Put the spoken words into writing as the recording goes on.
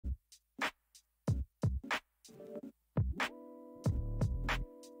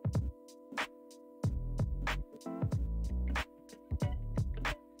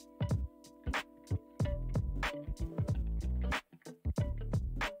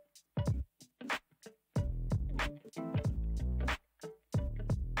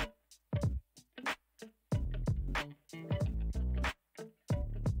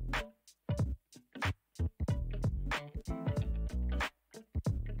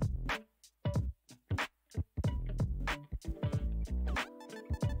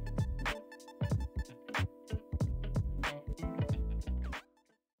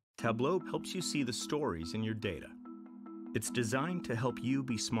Tableau helps you see the stories in your data. It's designed to help you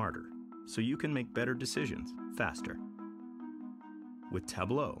be smarter, so you can make better decisions faster. With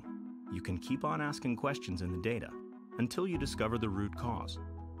Tableau, you can keep on asking questions in the data until you discover the root cause.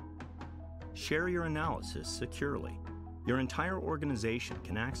 Share your analysis securely. Your entire organization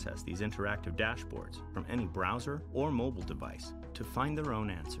can access these interactive dashboards from any browser or mobile device to find their own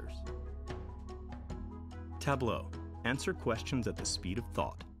answers. Tableau. Answer questions at the speed of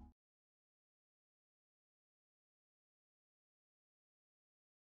thought.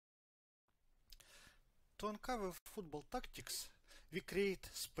 To uncover football tactics, we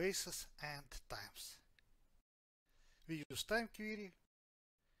create spaces and times. We use time query,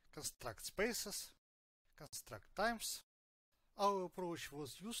 construct spaces, construct times. Our approach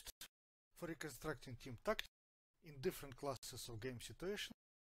was used for reconstructing team tactics in different classes of game situation.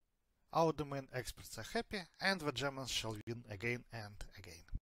 Our domain experts are happy, and the Germans shall win again and again.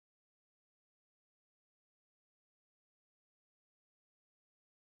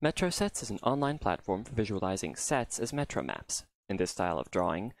 MetroSets is an online platform for visualizing sets as metro maps. In this style of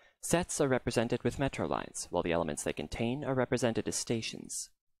drawing, sets are represented with metro lines, while the elements they contain are represented as stations.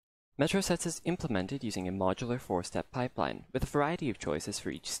 MetroSets is implemented using a modular 4-step pipeline with a variety of choices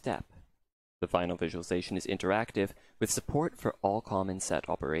for each step. The final visualization is interactive with support for all common set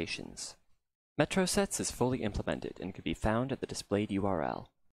operations. MetroSets is fully implemented and can be found at the displayed URL.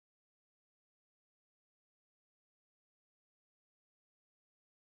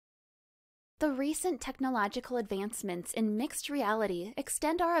 The recent technological advancements in mixed reality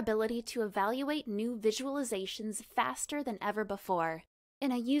extend our ability to evaluate new visualizations faster than ever before.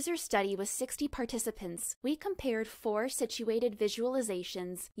 In a user study with 60 participants, we compared 4 situated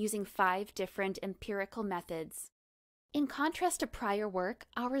visualizations using 5 different empirical methods. In contrast to prior work,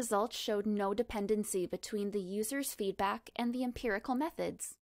 our results showed no dependency between the user's feedback and the empirical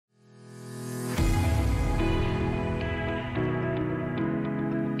methods.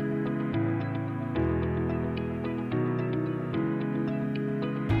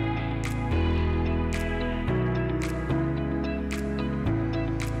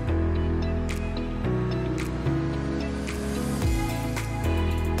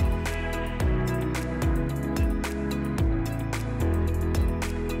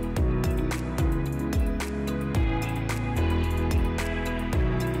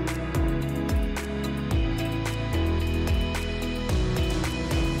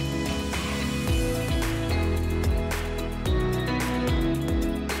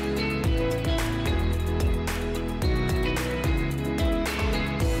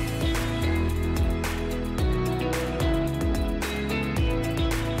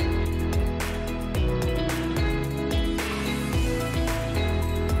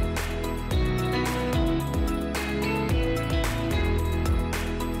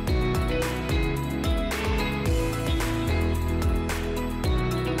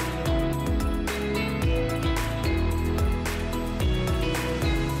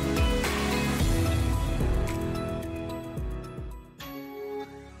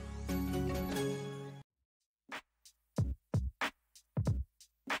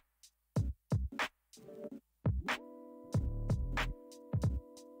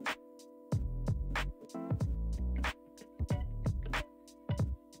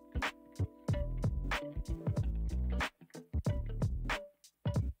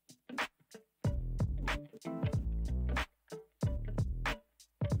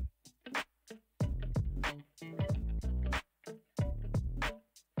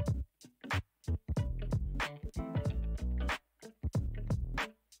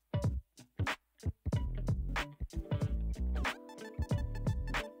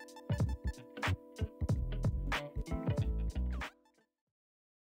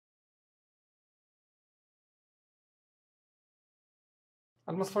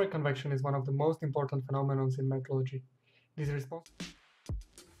 Atmospheric convection is one of the most important phenomena in metrology. This is responsible.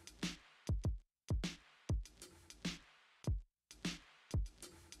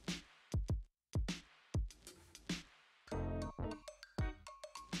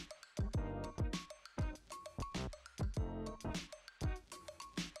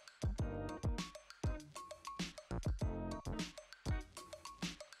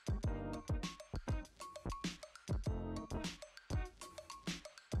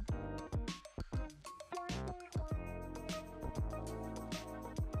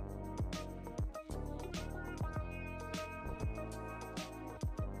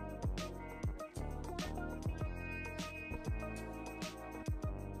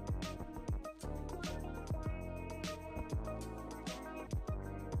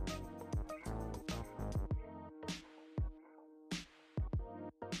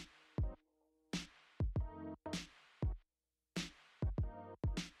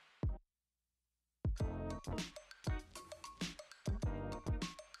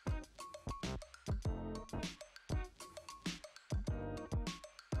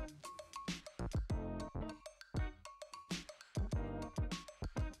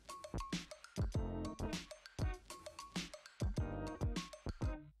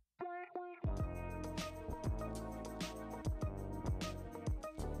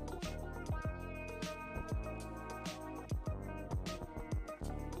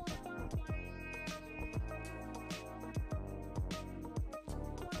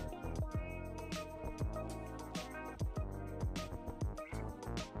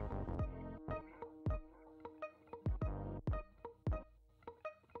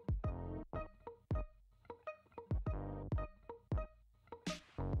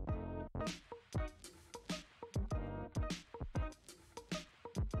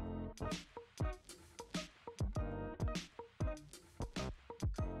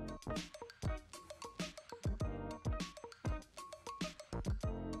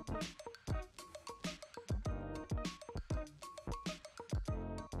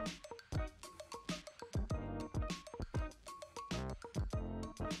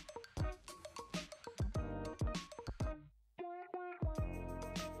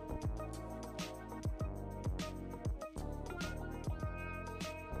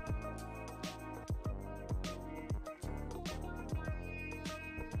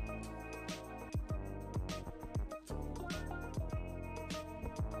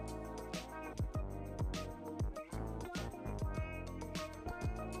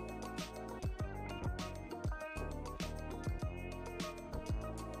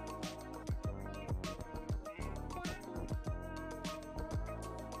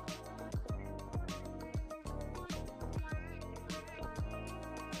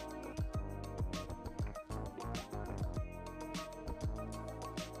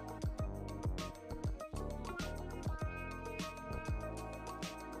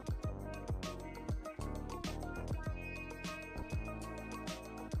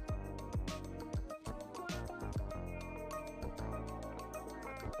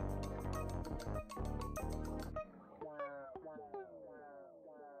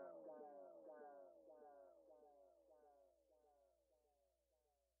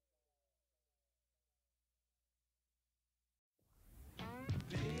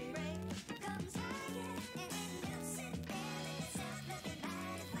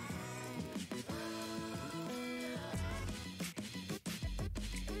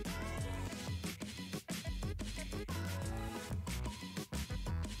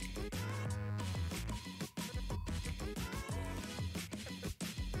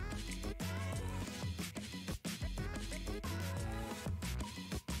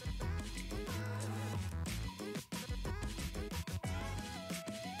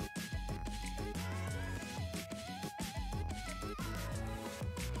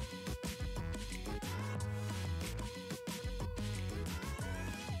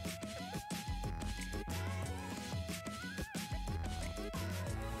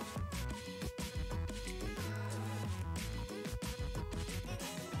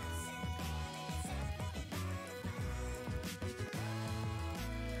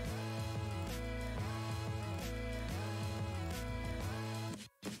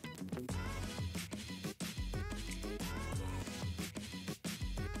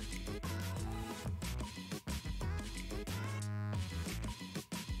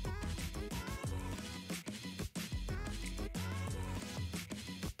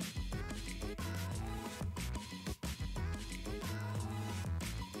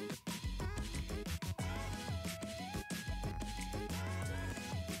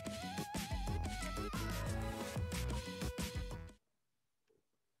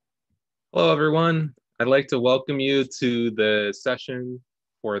 Hello, everyone. I'd like to welcome you to the session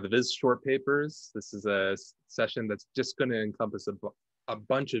for the VIS short papers. This is a session that's just going to encompass a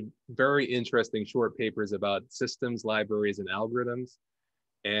bunch of very interesting short papers about systems, libraries, and algorithms.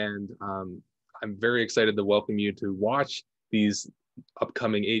 And I'm very excited to welcome you to watch these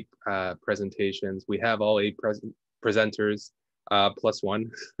upcoming 8 presentations. We have all 8 presenters, plus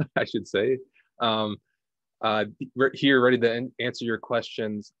one, I should say, here ready to answer your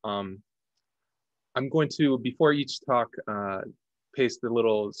questions. I'm going to, before each talk, paste a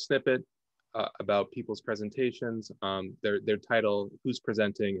little snippet about people's presentations, their title, who's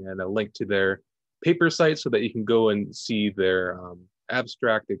presenting, and a link to their paper site so that you can go and see their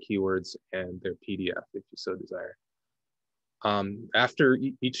abstract, their keywords, and their PDF if you so desire. After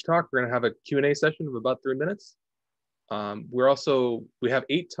each talk, we're gonna have a Q&A session of about 3 minutes. We have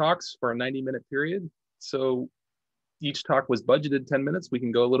 8 talks for a 90-minute period. So each talk was budgeted 10 minutes. We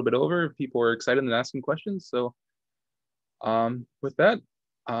can go a little bit over if people are excited and asking questions. So with that,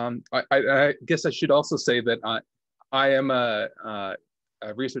 I guess I should also say that I am a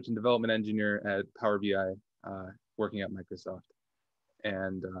research and development engineer at Power BI, working at Microsoft.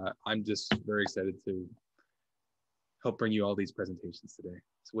 And I'm just very excited to help bring you all these presentations today.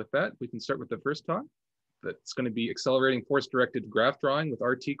 So with that, we can start with the first talk. That's going to be Accelerating Force-Directed Graph Drawing with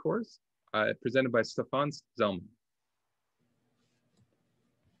RT Cores, presented by Stefan Zellmann.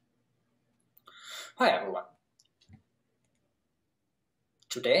 Hi everyone.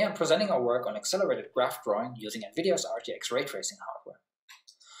 Today I'm presenting our work on accelerated graph drawing using NVIDIA's RTX ray tracing hardware.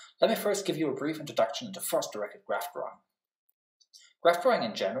 Let me first give you a brief introduction into force-directed graph drawing. Graph drawing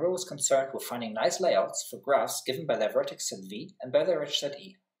in general is concerned with finding nice layouts for graphs given by their vertex set V and by their edge set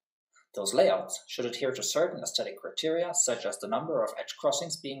E. Those layouts should adhere to certain aesthetic criteria, such as the number of edge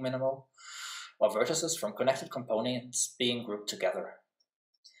crossings being minimal, or vertices from connected components being grouped together.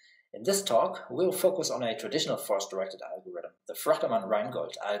 In this talk, we will focus on a traditional force-directed algorithm, the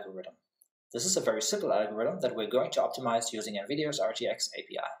Frochterman-Reingold algorithm. This is a very simple algorithm that we're going to optimize using NVIDIA's RTX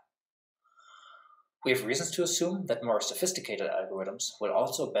API. We have reasons to assume that more sophisticated algorithms will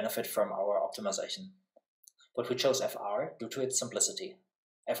also benefit from our optimization. But we chose FR due to its simplicity.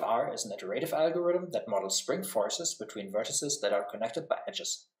 FR is an iterative algorithm that models spring forces between vertices that are connected by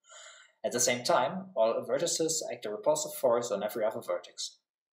edges. At the same time, all vertices act a repulsive force on every other vertex.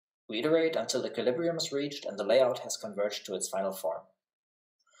 We iterate until equilibrium is reached and the layout has converged to its final form.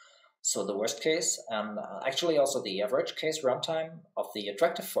 So the worst case, and actually also the average case runtime of the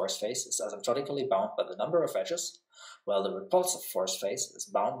attractive force phase is asymptotically bound by the number of edges, while the repulsive force phase is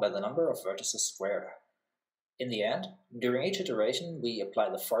bound by the number of vertices squared. In the end, during each iteration, we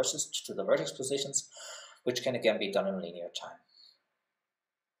apply the forces to the vertex positions, which can again be done in linear time.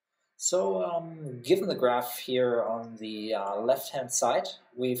 So, given the graph here on the left-hand side,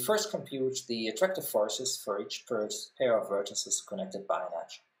 we first compute the attractive forces for each pair of vertices connected by an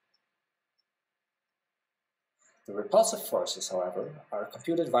edge. The repulsive forces, however, are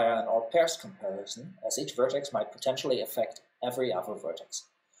computed via an all pairs comparison, as each vertex might potentially affect every other vertex.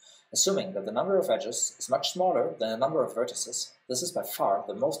 Assuming that the number of edges is much smaller than the number of vertices, this is by far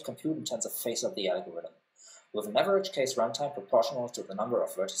the most compute-intensive phase of the algorithm, with an average case runtime proportional to the number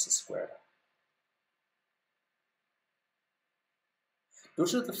of vertices squared. Due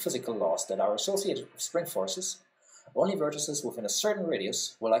to the physical laws that are associated with spring forces, only vertices within a certain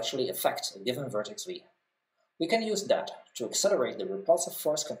radius will actually affect a given vertex V. We can use that to accelerate the repulsive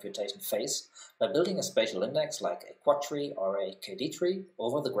force computation phase by building a spatial index like a quad tree or a KD tree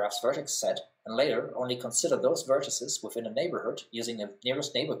over the graph's vertex set, and later only consider those vertices within a neighborhood using a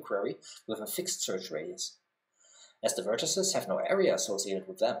nearest neighbor query with a fixed search radius. As the vertices have no area associated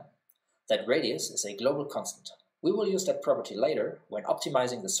with them, that radius is a global constant. We will use that property later when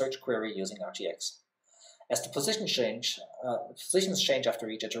optimizing the search query using RTX. As the positions change after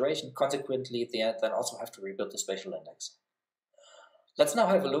each iteration, consequently they then also have to rebuild the spatial index. Let's now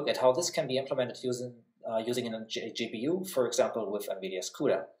have a look at how this can be implemented using a GPU, for example with NVIDIA's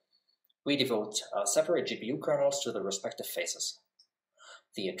CUDA. We devote separate GPU kernels to the respective phases.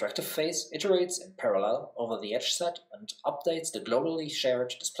 The attractive phase iterates in parallel over the edge set and updates the globally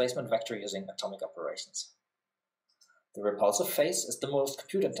shared displacement vector using atomic operations. The repulsive phase is the most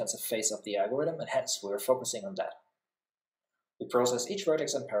compute-intensive phase of the algorithm, and hence we are focusing on that. We process each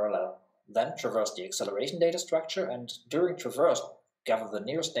vertex in parallel, then traverse the acceleration data structure, and during traversal, gather the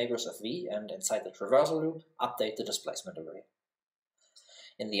nearest neighbors of V, and inside the traversal loop, update the displacement array.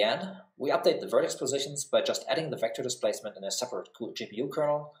 In the end, we update the vertex positions by just adding the vector displacement in a separate GPU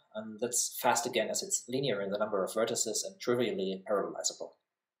kernel, and that's fast again as it's linear in the number of vertices and trivially parallelizable.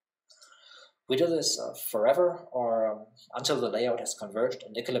 We do this forever or until the layout has converged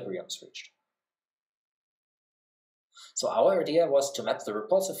and equilibrium is reached. So our idea was to map the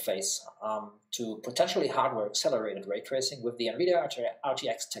repulsive phase to potentially hardware-accelerated ray tracing with the NVIDIA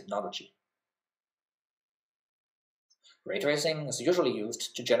RTX technology. Ray tracing is usually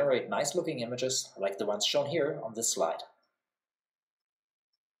used to generate nice-looking images like the ones shown here on this slide.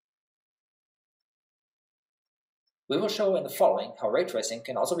 We will show in the following how ray tracing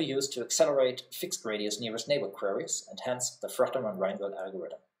can also be used to accelerate fixed radius nearest neighbor queries, and hence the Frochterman-Reingold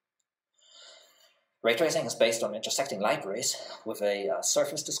algorithm. Ray tracing is based on intersecting light rays with a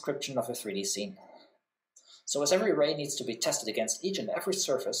surface description of a 3D scene. So as every ray needs to be tested against each and every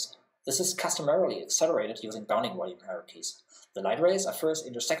surface, this is customarily accelerated using bounding volume hierarchies. The light rays are first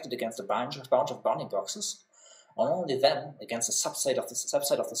intersected against a bunch of bounding boxes, and only then against a subset of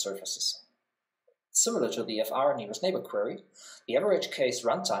the surfaces. Similar to the FR nearest neighbor query, the average case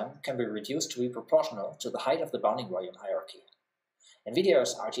runtime can be reduced to be proportional to the height of the bounding volume hierarchy.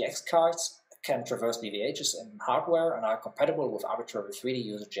 NVIDIA's RTX cards can traverse VVHs in hardware and are compatible with arbitrary 3D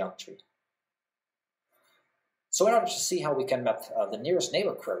user geometry. So in order to see how we can map the nearest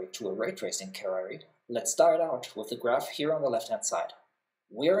neighbor query to a ray tracing query, let's start out with the graph here on the left-hand side.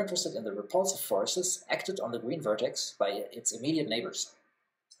 We are interested in the repulsive forces acted on the green vertex by its immediate neighbors.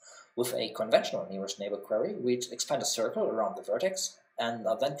 With a conventional nearest neighbor query, we'd expand a circle around the vertex and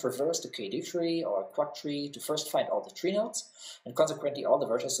then traverse the KD tree or quad tree to first find all the tree nodes and consequently all the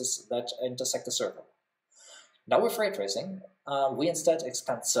vertices that intersect the circle. Now with ray tracing, we instead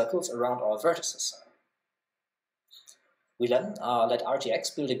expand circles around all vertices. We then let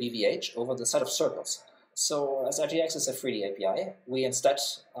RTX build a BVH over the set of circles. So as RTX is a 3D API, we instead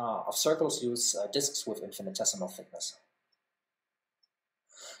of circles use disks with infinitesimal thickness.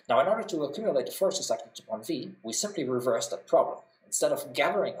 Now in order to accumulate the forces acted upon V, we simply reverse that problem. Instead of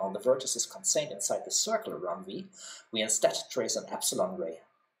gathering all the vertices contained inside the circle around V, we instead trace an epsilon ray.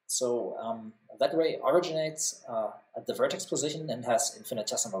 So that ray originates at the vertex position and has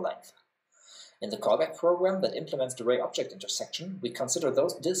infinitesimal length. In the callback program that implements the ray object intersection, we consider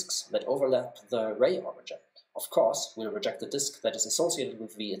those disks that overlap the ray origin. Of course, we'll reject the disk that is associated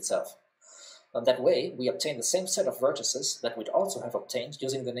with V itself. And that way, we obtain the same set of vertices that we'd also have obtained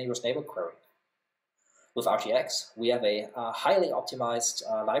using the nearest neighbor query. With RTX, we have a highly optimized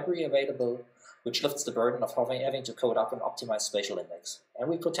library available, which lifts the burden of having to code up an optimized spatial index, and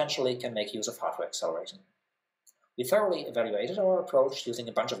we potentially can make use of hardware acceleration. We thoroughly evaluated our approach using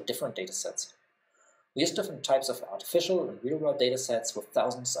a bunch of different datasets. We use different types of artificial and real-world datasets with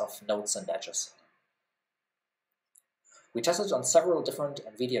thousands of nodes and edges. We tested on several different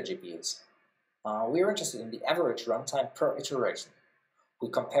NVIDIA GPUs. We are interested in the average runtime per iteration. We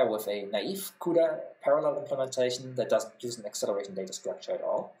compare with a naive CUDA parallel implementation that doesn't use an acceleration data structure at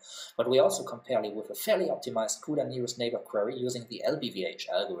all, but we also compare with a fairly optimized CUDA nearest neighbor query using the LBVH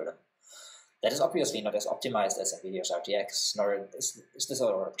algorithm. That is obviously not as optimized as NVIDIA's RTX, nor is this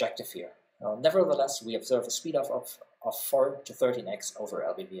our objective here. Nevertheless, we observe a speed of 4 to 13x over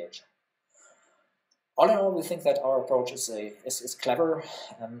LBVH. All in all, we think that our approach is clever,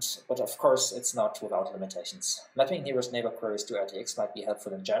 but of course it's not without limitations. Mapping nearest neighbor queries to RTX might be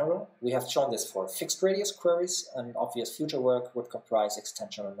helpful in general. We have shown this for fixed radius queries, and obvious future work would comprise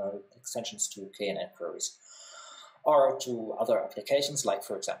extensions to KNN queries, or to other applications like,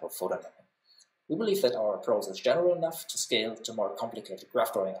 for example, photon mapping. We believe that our approach is general enough to scale to more complicated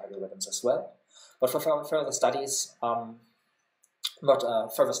graph drawing algorithms as well, but for further studies,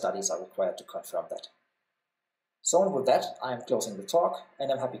 further studies are required to confirm that. So with that, I am closing the talk,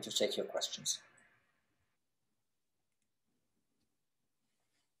 and I'm happy to take your questions.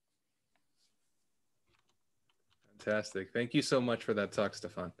 Fantastic. Thank you so much for that talk,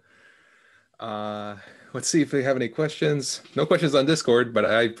 Stefan. Let's see if we have any questions. No questions on Discord, but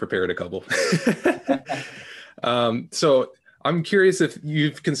I prepared a couple. So I'm curious if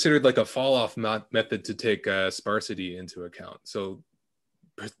you've considered like a fall-off method to take sparsity into account. So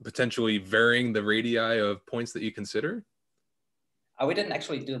potentially varying the radii of points that you consider? We didn't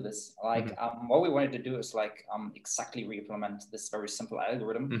actually do this. Like, what we wanted to do is like exactly re-implement this very simple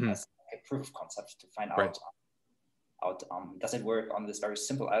algorithm as a proof of concept to find out does it work on this very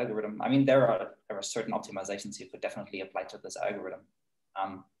simple algorithm. I mean, there are certain optimizations you could definitely apply to this algorithm.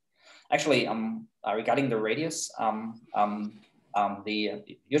 Actually, regarding the radius,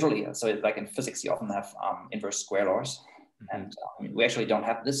 usually, so like in physics, you often have inverse square laws. And we actually don't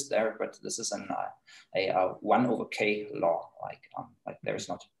have this there, but this is a 1 over k law. Like there's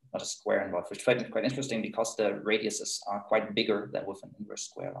not a square involved, which is quite interesting because the radiuses are quite bigger than with an inverse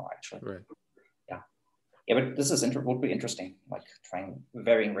square law, actually. Right. Yeah, but this is would be interesting, like trying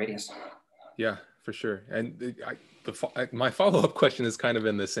varying radius. Yeah, for sure. And my follow-up question is kind of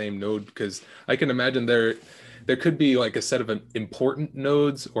in the same node, because I can imagine there could be like a set of important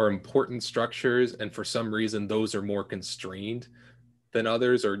nodes or important structures, and for some reason those are more constrained than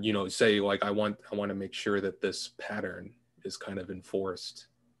others, or say like I want to make sure that this pattern is kind of enforced.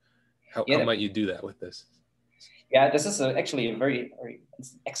 How might you do that with this? Yeah, this is actually a very, very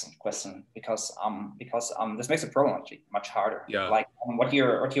excellent question, because this makes the problem actually much harder. Yeah. Like what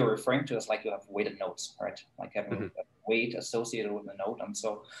you're referring to is like you have weighted nodes, right? Like having a weight associated with the node, and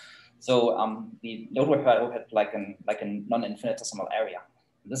so the node would have like a non-infinitesimal area.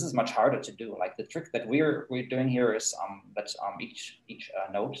 This is much harder to do. Like the trick that we're doing here is that each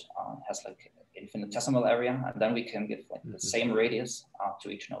node has like infinitesimal area, and then we can give like the same radius to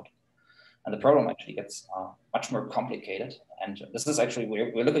each node. And the problem actually gets much more complicated. And this is actually,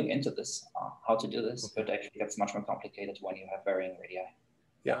 we're looking into this, how to do this, but actually gets much more complicated when you have varying radii.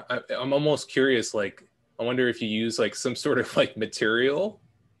 Yeah, I'm almost curious, like, I wonder if you use like some sort of like material,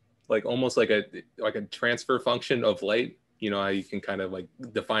 like almost like a transfer function of light, you know, how you can kind of like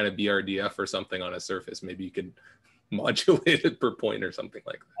define a BRDF or something on a surface. Maybe you could modulate it per point or something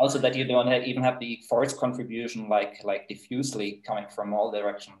like that. Also that you don't even have the force contribution like diffusely coming from all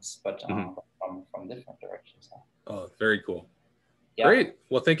directions, but from different directions. Oh, very cool. Yeah. Great.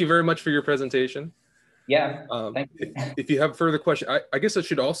 Well, thank you very much for your presentation. Yeah, thank you. If you have further questions, I guess I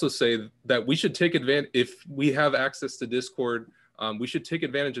should also say that we should take advantage, if we have access to Discord, we should take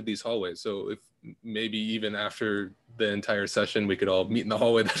advantage of these hallways. So if maybe even after the entire session, we could all meet in the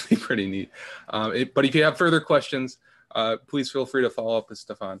hallway, that'd be pretty neat. But if you have further questions, please feel free to follow up with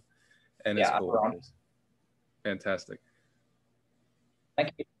Stefan and his co-authors. Fantastic.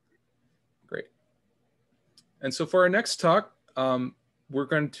 Thank you. Great. And so for our next talk, we're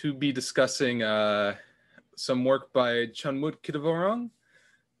going to be discussing some work by Chanwut Kittivorawong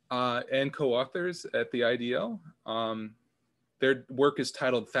and co-authors at the IDL. Their work is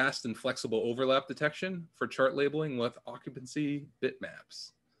titled Fast and Flexible Overlap Detection for Chart Labeling with Occupancy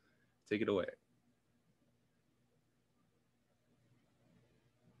Bitmaps. Take it away.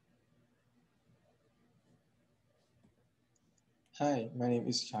 Hi, my name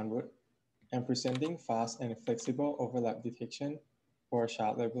is Chanwut. I'm presenting fast and flexible overlap detection for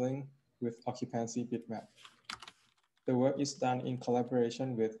chart labeling with occupancy bitmap. The work is done in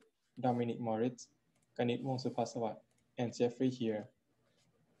collaboration with Dominik Moritz, Kanit Wongsuphasawat, and Heer.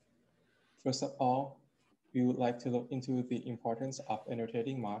 First of all, we would like to look into the importance of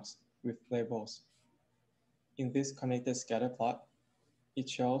annotating marks with labels. In this connected scatter plot, it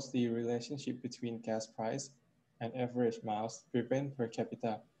shows the relationship between gas price and average miles driven per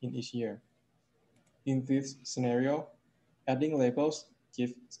capita in each year. In this scenario, adding labels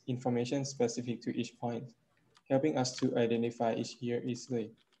gives information specific to each point, helping us to identify each year easily.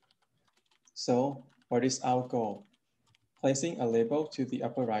 So, what is our goal? Placing a label to the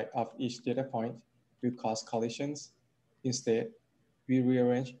upper right of each data point will cause collisions. Instead, we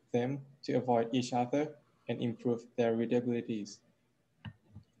rearrange them to avoid each other and improve their readabilities.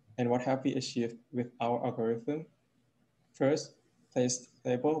 And what have we achieved with our algorithm? First, placed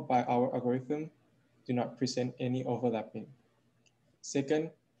label by our algorithm do not present any overlapping. Second,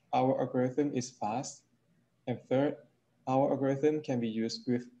 our algorithm is fast. And third, our algorithm can be used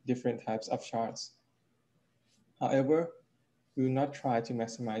with different types of charts. However, we will not try to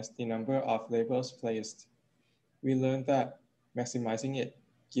maximize the number of labels placed. We learned that maximizing it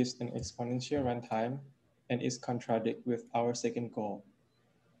gives an exponential runtime and is contradict with our second goal.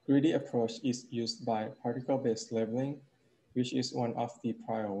 Greedy approach is used by particle-based labeling, which is one of the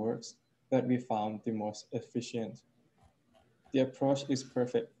prior works that we found the most efficient. The approach is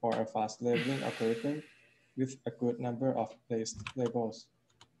perfect for a fast labeling algorithm with a good number of placed labels.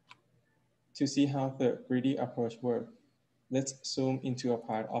 To see how the greedy approach works, let's zoom into a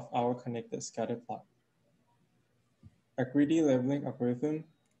part of our connected scatter plot. A greedy labeling algorithm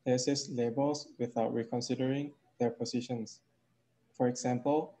places labels without reconsidering their positions. For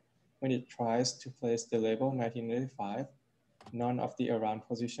example, when it tries to place the label 1985, none of the around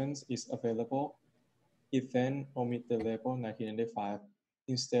positions is available. It then omits the label 1985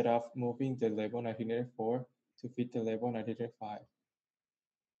 instead of moving the label 1984 to fit the label 1985.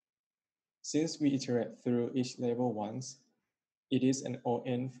 Since we iterate through each label once, it is an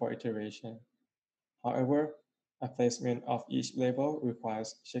O(n) for iteration. However, a placement of each label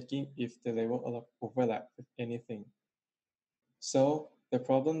requires checking if the label overlaps with anything. So, the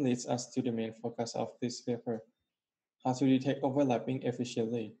problem leads us to the main focus of this paper, how to detect overlapping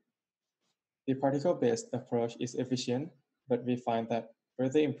efficiently. The particle-based approach is efficient, but we find that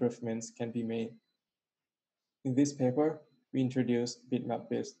further improvements can be made. In this paper, we introduce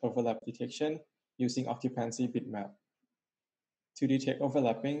bitmap-based overlap detection using occupancy bitmap. To detect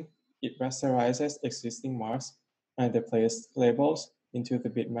overlapping, it rasterizes existing marks and the placed labels into the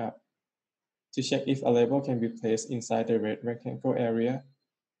bitmap. To check if a label can be placed inside the red rectangle area,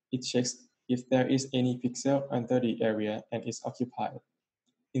 it checks if there is any pixel under the area and is occupied.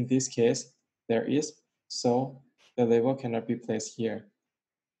 In this case, there is, so the label cannot be placed here.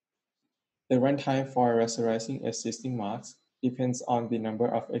 The runtime for rasterizing existing marks depends on the number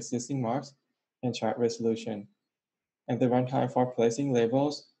of existing marks and chart resolution. And the runtime for placing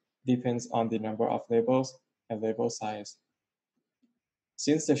labels depends on the number of labels and label size.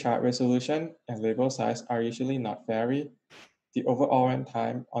 Since the chart resolution and label size are usually not varied, the overall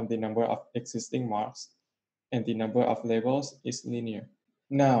runtime on the number of existing marks and the number of labels is linear.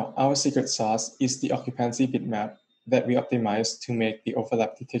 Now, our secret sauce is the occupancy bitmap that we optimize to make the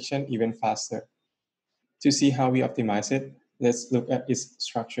overlap detection even faster. To see how we optimize it, let's look at its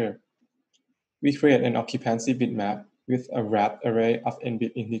structure. We create an occupancy bitmap with a wrapped array of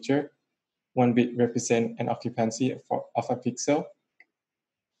n-bit integer. 1 bit represents an occupancy of a pixel.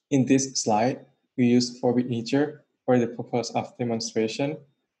 In this slide, we use 4-bit integer for the purpose of demonstration,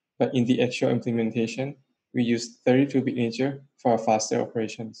 but in the actual implementation, we use 32-bit integer for faster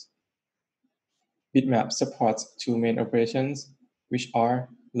operations. Bitmap supports 2 main operations, which are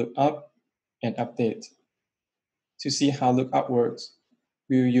lookup and update. To see how lookup works,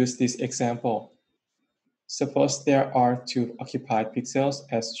 we will use this example. Suppose there are 2 occupied pixels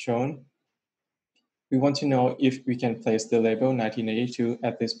as shown. We want to know if we can place the label 1982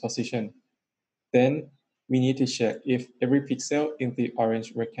 at this position. Then we need to check if every pixel in the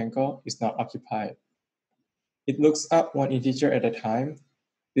orange rectangle is not occupied. It looks up 1 integer at a time.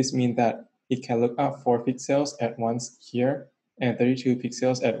 This means that it can look up 4 pixels at once here and 32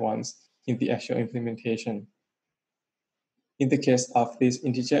 pixels at once in the actual implementation. In the case of this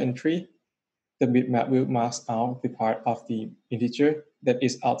integer entry, the bitmap will mask out the part of the integer that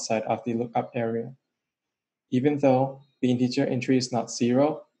is outside of the lookup area. Even though the integer entry is not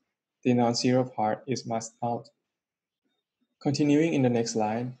 0, the non-zero part is masked out. Continuing in the next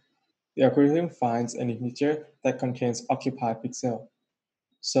line, the algorithm finds an integer that contains occupied pixel,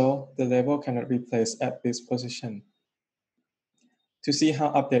 so the label cannot be placed at this position. To see how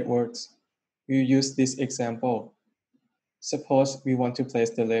update works, we use this example. Suppose we want to place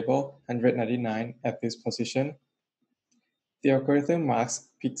the label 199 at this position. The algorithm marks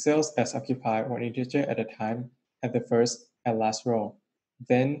pixels as occupied 1 integer at a time at the first and last row.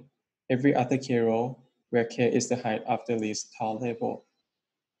 Then every other k row where k is the height of the least tall label.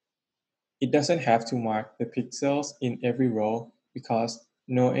 It doesn't have to mark the pixels in every row because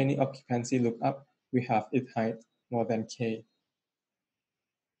no any occupancy lookup we have its height more than k.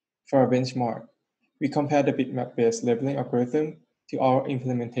 For a benchmark, we compare the bitmap-based labeling algorithm to our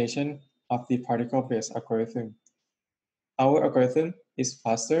implementation of the particle-based algorithm. Our algorithm is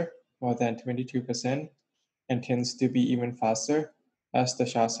faster, more than 22%, and tends to be even faster as the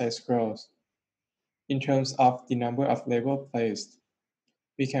shard size grows. In terms of the number of labels placed,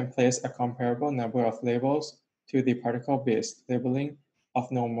 we can place a comparable number of labels to the particle-based labeling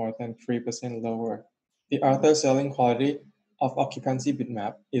of no more than 3% lower. The other selling quality of occupancy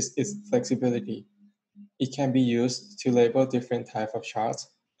bitmap is its flexibility. It can be used to label different types of shards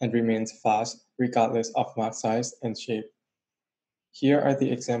and remains fast regardless of mark size and shape. Here are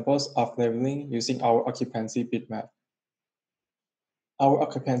the examples of labeling using our occupancy bitmap. Our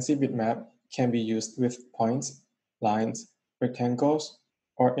occupancy bitmap can be used with points, lines, rectangles,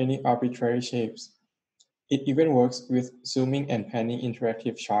 or any arbitrary shapes. It even works with zooming and panning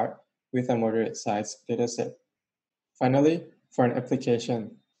interactive chart with a moderate size dataset. Finally, for an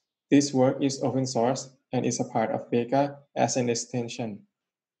application, this work is open source and is a part of Vega as an extension.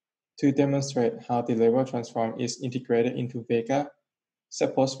 To demonstrate how the label transform is integrated into Vega,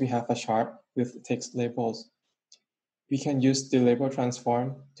 suppose we have a chart with text labels. We can use the label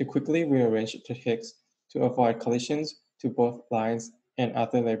transform to quickly rearrange the text to avoid collisions to both lines and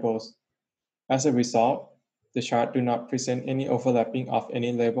other labels. As a result, the chart do not present any overlapping of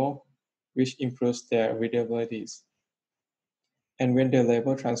any label, which improves their readabilities. And when the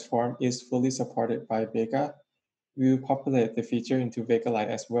label transform is fully supported by Vega, we will populate the feature into Vega Lite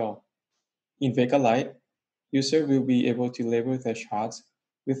as well. In Vega Lite, user will be able to label their charts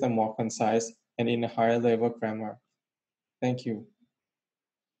with a more concise and in a higher level grammar. Thank you.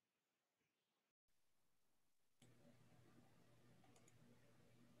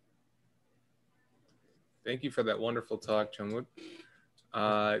 Thank you for that wonderful talk, Chanwut.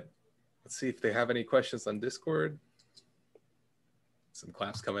 Let's see if they have any questions on Discord. Some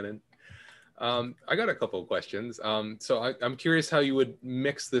claps coming in. I got a couple of questions. So I'm curious how you would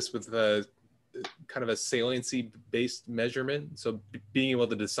mix this with a kind of a saliency-based measurement. So being able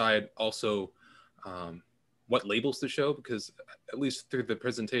to decide also what labels to show, because at least through the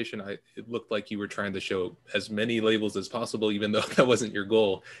presentation, it looked like you were trying to show as many labels as possible, even though that wasn't your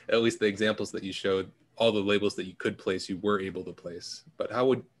goal. At least the examples that you showed, all the labels that you could place, you were able to place. But how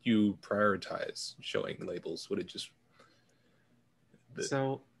would you prioritize showing labels? Would it just...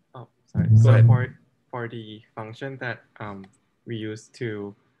 So for the function that we use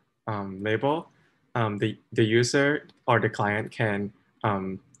to label, the user or the client can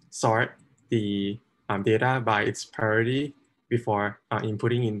sort the data by its priority before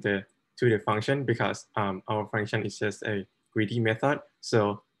inputting to the function, because our function is just a greedy method.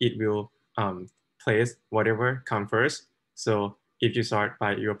 So it will place whatever comes first. So if you sort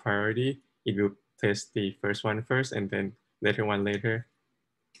by your priority, it will place the first one first and then later one later.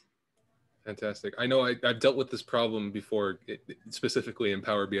 Fantastic. I know I've dealt with this problem before, specifically in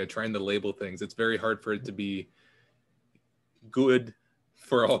Power BI, trying to label things. It's very hard for it to be good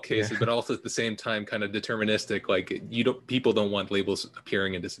for all cases, but also at the same time kind of deterministic. Like people don't want labels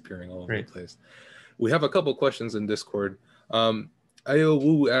appearing and disappearing all over the place. We have a couple questions in Discord. Io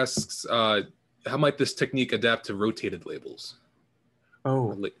Wu asks, how might this technique adapt to rotated labels?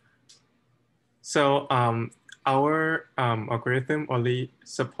 So our algorithm only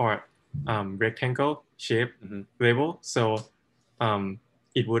support rectangle shape label. So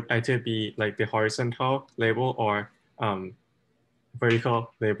it would either be like the horizontal label or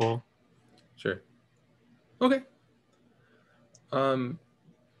vertical label. Sure. Okay.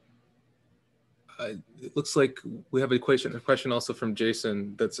 It looks like we have a question also from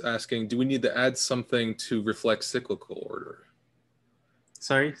Jason that's asking, do we need to add something to reflect cyclical order?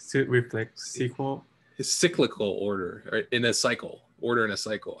 Sorry, to reflect cyclical order, or in a cycle, order in a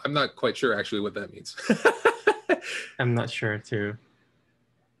cycle. I'm not quite sure actually what that means. I'm not sure too.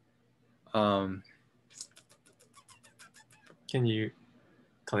 Can you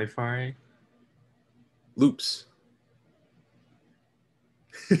clarify? Loops.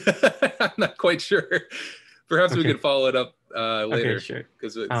 I'm not quite sure. Perhaps we could follow it up later,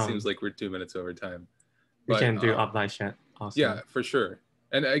 because it seems like we're 2 minutes over time. We can do offline chat also. Yeah, for sure.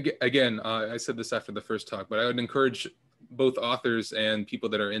 And again, I said this after the first talk, but I would encourage both authors and people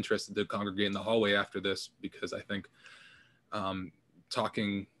that are interested to congregate in the hallway after this, because I think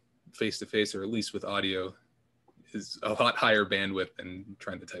talking face-to-face, or at least with audio, is a lot higher bandwidth than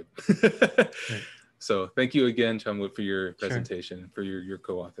trying to type. Right. So thank you again, Chanwut, for your presentation, for your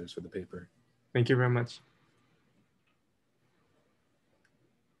co-authors for the paper. Thank you very much.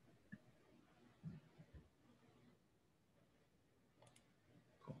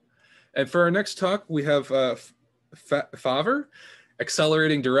 And for our next talk, we have FAVR,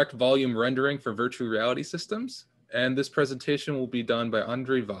 Accelerating Direct Volume Rendering for Virtual Reality Systems. And this presentation will be done by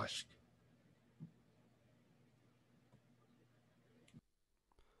Andrei Waschk.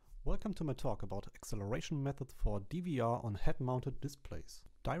 Welcome to my talk about acceleration method for DVR on head-mounted displays.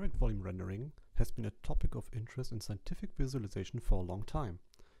 Direct volume rendering has been a topic of interest in scientific visualization for a long time.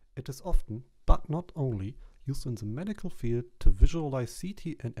 It is often, but not only, used in the medical field to visualize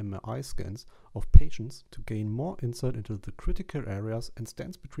CT and MRI scans of patients to gain more insight into the critical areas, and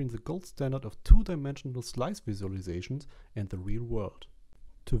stands between the gold standard of two-dimensional slice visualizations and the real world.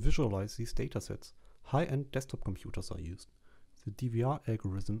 To visualize these datasets, high-end desktop computers are used. The DVR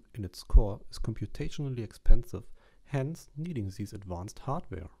algorithm in its core is computationally expensive, hence needing these advanced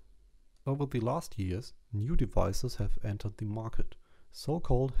hardware. Over the last years, new devices have entered the market,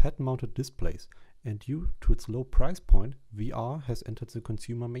 so-called head-mounted displays, and due to its low price point, VR has entered the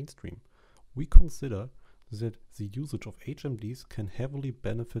consumer mainstream. We consider that the usage of HMDs can heavily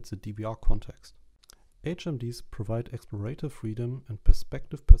benefit the DVR context. HMDs provide explorative freedom and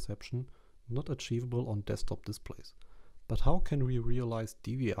perspective perception not achievable on desktop displays. But how can we realize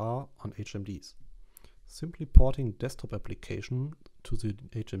DVR on HMDs? Simply porting desktop application to the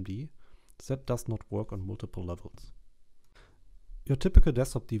HMD, that does not work on multiple levels. Your typical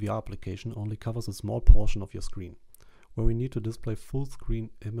desktop DVR application only covers a small portion of your screen, where we need to display full screen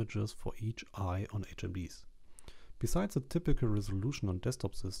images for each eye on HMDs. Besides, the typical resolution on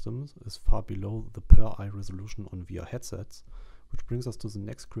desktop systems is far below the per eye resolution on VR headsets, which brings us to the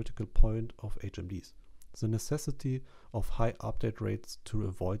next critical point of HMDs, the necessity of high update rates to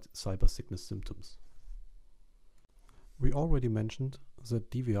avoid cyber sickness symptoms. We already mentioned that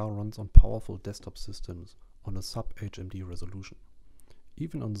DVR runs on powerful desktop systems on a sub-HMD resolution.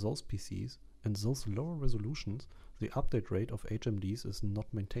 Even on those PCs and those lower resolutions, the update rate of HMDs is not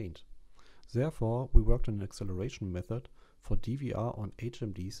maintained. Therefore, we worked on an acceleration method for DVR on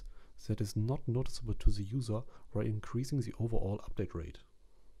HMDs that is not noticeable to the user while increasing the overall update rate.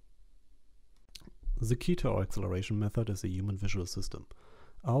 The key to our acceleration method is the human visual system.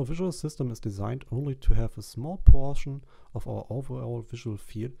 Our visual system is designed only to have a small portion of our overall visual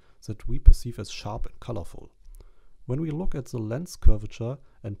field that we perceive as sharp and colorful. When we look at the lens curvature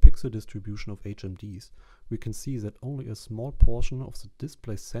and pixel distribution of HMDs, we can see that only a small portion of the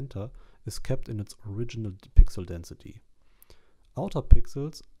display center is kept in its original pixel density. Outer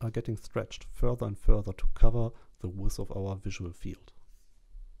pixels are getting stretched further and further to cover the width of our visual field.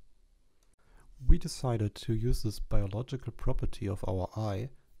 We decided to use this biological property of our eye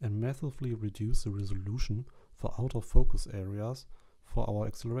and massively reduce the resolution for outer focus areas for our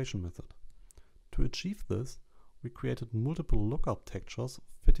acceleration method. To achieve this, we created multiple lookup textures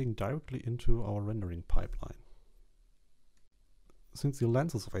fitting directly into our rendering pipeline. Since the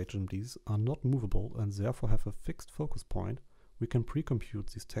lenses of HMDs are not movable and therefore have a fixed focus point, we can pre-compute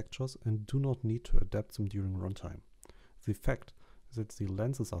these textures and do not need to adapt them during runtime. The fact that the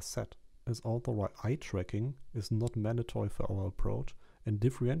lenses are set is also why eye tracking is not mandatory for our approach and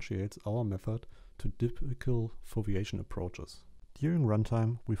differentiates our method to typical foveation approaches. During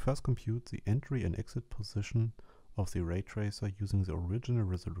runtime, we first compute the entry and exit position of the ray tracer using the original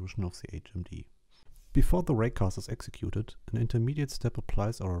resolution of the HMD. Before the raycast is executed, an intermediate step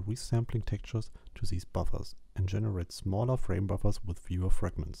applies our resampling textures to these buffers and generates smaller frame buffers with fewer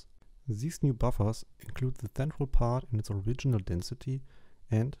fragments. These new buffers include the central part in its original density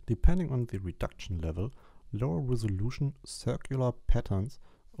and, depending on the reduction level, lower resolution circular patterns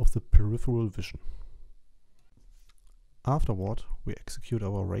of the peripheral vision. Afterward, we execute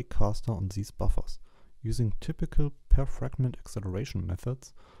our raycaster on these buffers, using typical per-fragment acceleration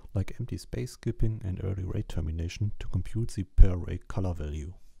methods like empty space skipping and early ray termination to compute the per-ray color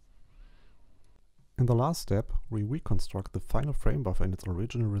value. In the last step, we reconstruct the final frame buffer in its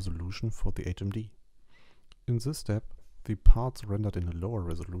original resolution for the HMD. In this step, the parts rendered in a lower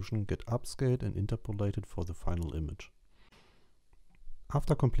resolution get upscaled and interpolated for the final image.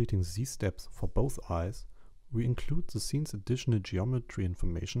 After completing these steps for both eyes, we include the scene's additional geometry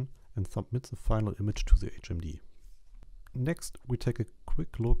information and submit the final image to the HMD. Next, we take a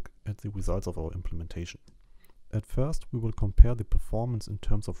quick look at the results of our implementation. At first, we will compare the performance in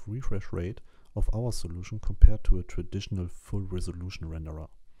terms of refresh rate of our solution compared to a traditional full resolution renderer.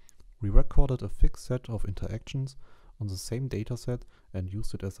 We recorded a fixed set of interactions on the same dataset and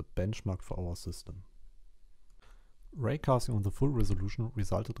used it as a benchmark for our system. Raycasting on the full resolution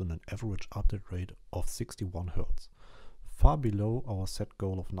resulted in an average update rate of 61 Hz, far below our set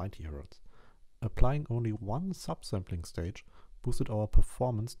goal of 90 Hz. Applying only one subsampling stage boosted our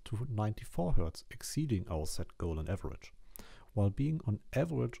performance to 94 Hz, exceeding our set goal on average. While being on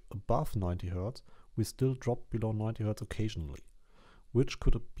average above 90 Hz, we still dropped below 90 Hz occasionally, which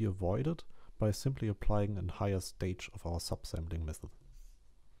could be avoided by simply applying a higher stage of our subsampling method.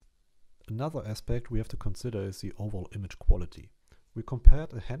 Another aspect we have to consider is the overall image quality. We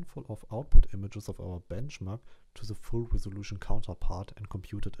compared a handful of output images of our benchmark to the full resolution counterpart and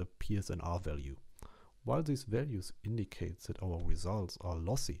computed a PSNR value. While these values indicate that our results are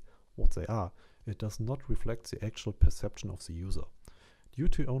lossy, what they are, it does not reflect the actual perception of the user. Due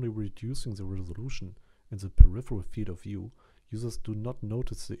to only reducing the resolution in the peripheral field of view, users do not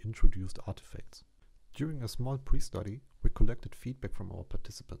notice the introduced artifacts. During a small pre-study, we collected feedback from our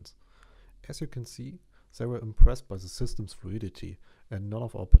participants. As you can see, they were impressed by the system's fluidity, and none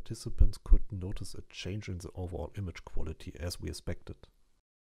of our participants could notice a change in the overall image quality as we expected.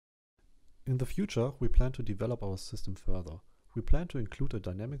 In the future, we plan to develop our system further. We plan to include a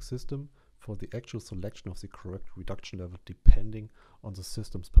dynamic system for the actual selection of the correct reduction level depending on the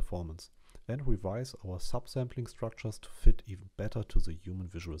system's performance, and revise our subsampling structures to fit even better to the human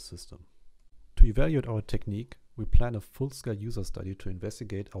visual system. To evaluate our technique, we plan a full-scale user study to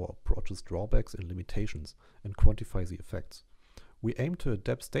investigate our approach's drawbacks and limitations and quantify the effects. We aim to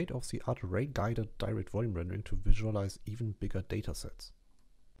adapt state-of-the-art ray-guided direct volume rendering to visualize even bigger datasets.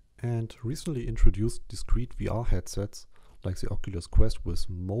 And recently introduced discrete VR headsets like the Oculus Quest with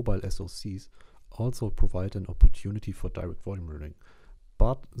mobile SoCs also provide an opportunity for direct volume rendering,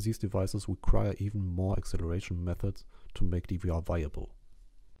 but these devices require even more acceleration methods to make DVR viable.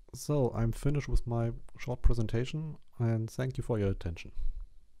 So I'm finished with my short presentation and thank you for your attention.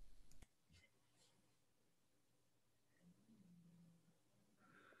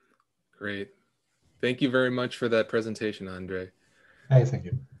 Great. Thank you very much for that presentation, Andre. Hey, thank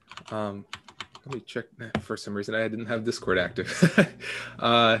you. Let me check. For some reason, I didn't have Discord active.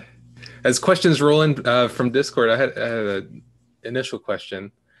 As questions roll in from Discord, I had an initial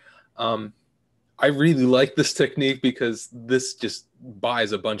question. I really like this technique because this just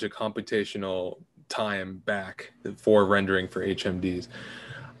buys a bunch of computational time back for rendering for HMDs.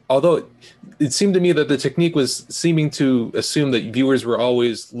 Although it seemed to me that the technique was seeming to assume that viewers were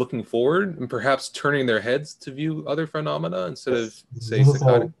always looking forward and perhaps turning their heads to view other phenomena instead of, say,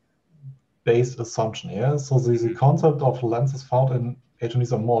 saccading. Base assumption, yeah. So the concept of lenses found in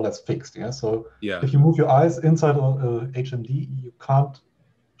HMDs are more or less fixed, yeah. So if you move your eyes inside a HMD, you can't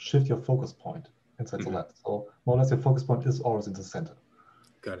shift your focus point inside the lens. So more or less your focus point is always in the center.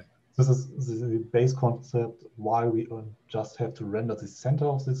 Got it. This is the base concept why we just have to render the center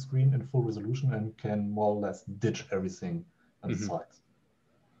of the screen in full resolution and can more or less ditch everything on the sides.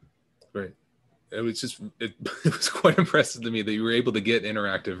 Right. It was just, it was quite impressive to me that you were able to get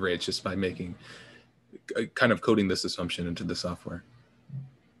interactive rates just by making, kind of coding this assumption into the software.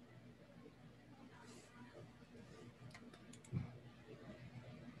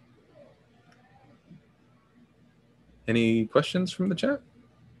 Any questions from the chat?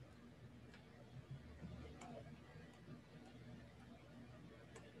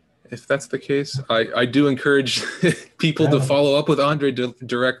 If that's the case, I do encourage people to follow up with Andre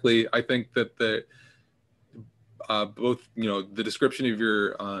directly. I think that both, the description of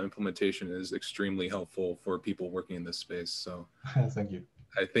your implementation is extremely helpful for people working in this space. So thank you.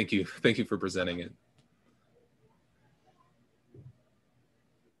 Thank you for presenting it.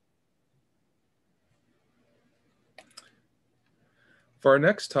 For our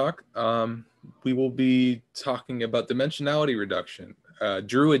next talk, we will be talking about dimensionality reduction.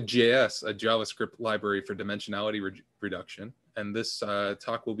 DRUIDJS, a JavaScript library for dimensionality reduction. And this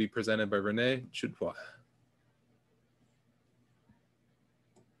talk will be presented by Rene.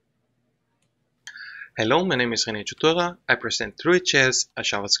 Hello, my name is Rene Cutura. I present DRUIDJS, a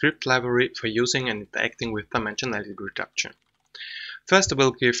JavaScript library for using and interacting with dimensionality reduction. First I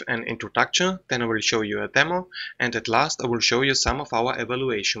will give an introduction, then I will show you a demo, and at last I will show you some of our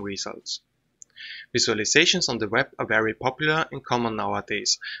evaluation results. Visualizations on the web are very popular and common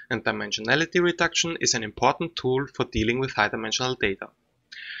nowadays, and dimensionality reduction is an important tool for dealing with high-dimensional data.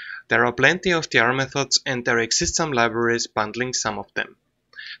 There are plenty of DR methods, and there exist some libraries bundling some of them.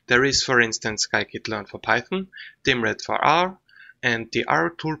 There is, for instance, scikit-learn for Python, dimred for R, and the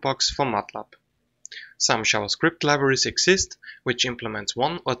R toolbox for MATLAB. Some JavaScript libraries exist, which implements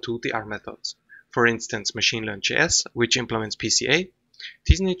one or two DR methods. For instance, MachineLearn.js, which implements PCA,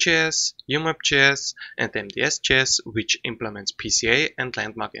 Disney.js, UMAP.js, and MDS.js, which implements PCA and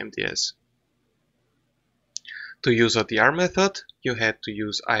Landmark MDS. To use a DR method, you had to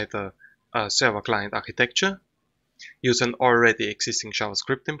use either a server-client architecture, use an already existing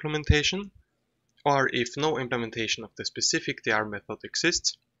JavaScript implementation, or if no implementation of the specific DR method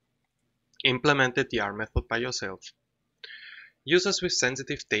exists, implement the DR method by yourself. Users with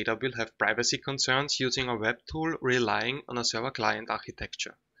sensitive data will have privacy concerns using a web tool relying on a server-client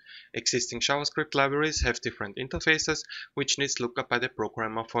architecture. Existing JavaScript libraries have different interfaces, which needs lookup by the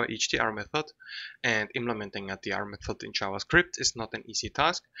programmer for each DR method, and implementing a DR method in JavaScript is not an easy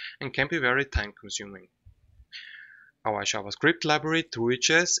task and can be very time-consuming. Our JavaScript library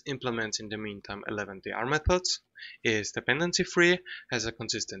DRUIDJS implements in the meantime 11 DR methods, is dependency-free, has a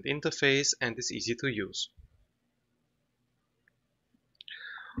consistent interface, and is easy to use.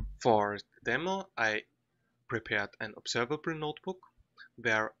 For the demo, I prepared an observable notebook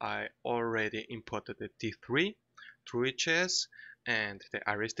where I already imported the D3, DRUIDJS, and the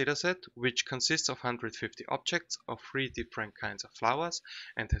iris dataset, which consists of 150 objects of 3 different kinds of flowers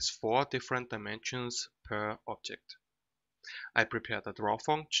and has 4 different dimensions per object. I prepared a draw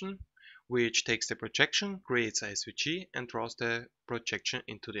function, which takes the projection, creates a SVG, and draws the projection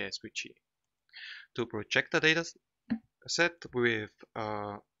into the SVG. To project a data set with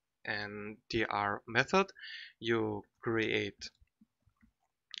an DR method, you create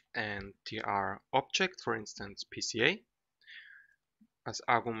an DR object, for instance PCA. As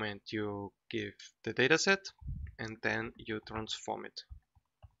argument you give the dataset and then you transform it.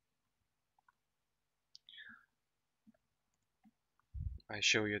 I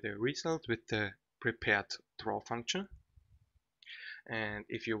show you the result with the prepared draw function. And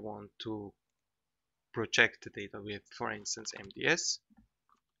if you want to project the data with, for instance, MDS,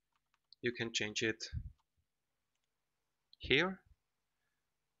 you can change it here,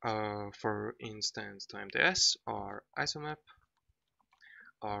 for instance, to MDS or Isomap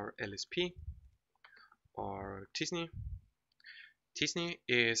or LSP or Disney. Disney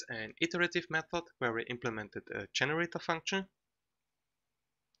is an iterative method where we implemented a generator function.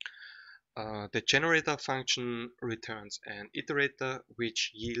 The generator function returns an iterator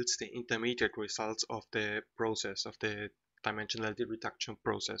which yields the intermediate results of the process, of the dimensionality reduction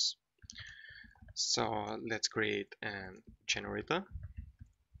process. So let's create a generator.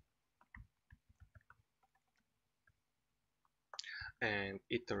 And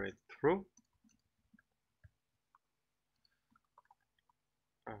iterate through.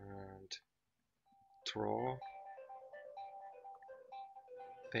 And draw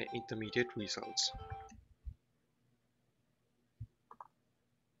the intermediate results.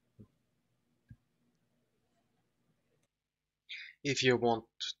 If you want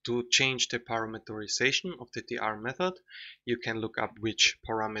to change the parameterization of the DR method, you can look up which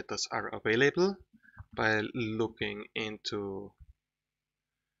parameters are available by looking into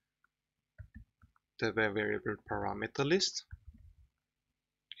the variable parameter list.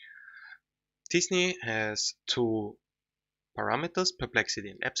 Disney has 2 parameters,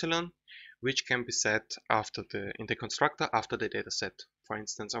 perplexity and epsilon, which can be set in the constructor after the dataset. For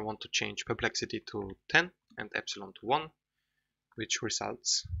instance, I want to change perplexity to 10 and epsilon to 1, which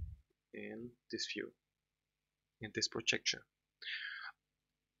results in this view. in this projection.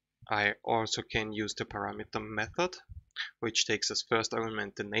 I also can use the parameter method, which takes as first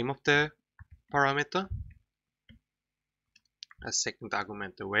argument the name of the parameter, as second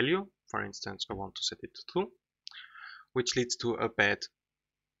argument the value. For instance, I want to set it to true, which leads to a bad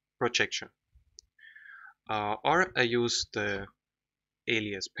projection. Or I use the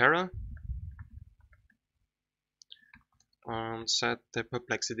alias para, set the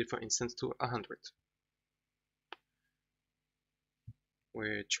perplexity, for instance, to 100,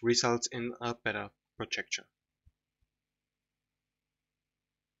 which results in a better projection.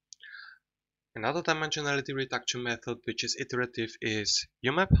 Another dimensionality reduction method, which is iterative, is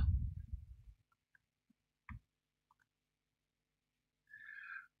UMAP.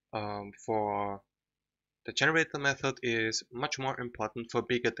 For the generator method is much more important for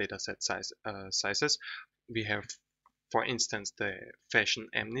bigger dataset sizes. We have, for instance, the fashion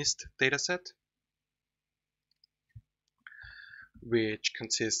MNIST dataset, which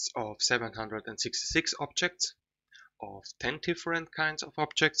consists of 766 objects of 10 different kinds of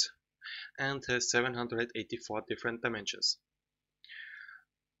objects and has 784 different dimensions.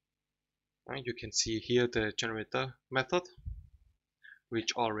 You can see here the generator method,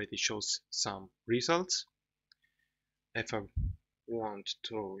 which already shows some results. If I want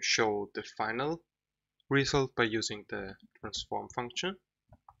to show the final result by using the transform function,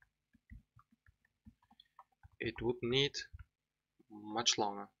 it would need much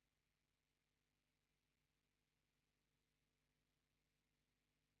longer.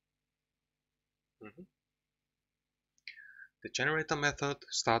 The generator method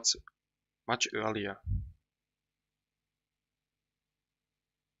starts much earlier.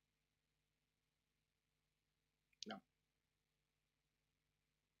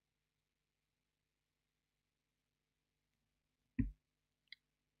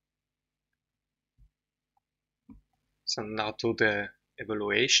 So now to the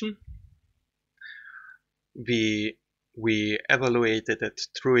evaluation. We evaluated at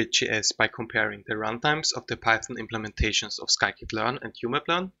DRUIDJS by comparing the runtimes of the Python implementations of scikit-learn and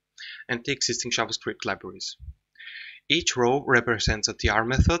umaplearn and the existing JavaScript libraries. Each row represents a DR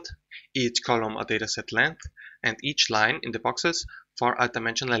method, each column a dataset length, and each line in the boxes for a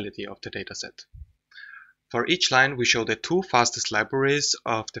dimensionality of the dataset. For each line, we show the 2 fastest libraries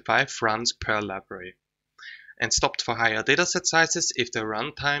of the 5 runs per library, and stopped for higher dataset sizes if the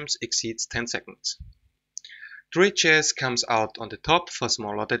run times exceeds 10 seconds. DRUIDJS comes out on the top for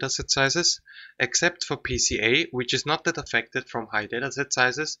smaller dataset sizes, except for PCA, which is not that affected from high dataset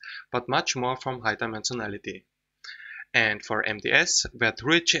sizes, but much more from high dimensionality. And for MDS, where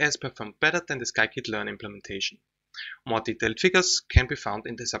DRUIDJS performed better than the scikit-learn implementation. More detailed figures can be found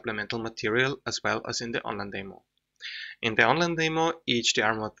in the supplemental material as well as in the online demo. In the online demo, each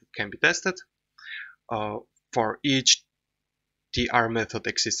DR method can be tested. For each DR method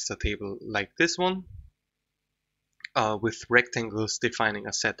exists a table like this one, with rectangles defining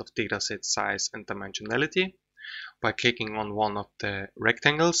a set of dataset size and dimensionality. By clicking on one of the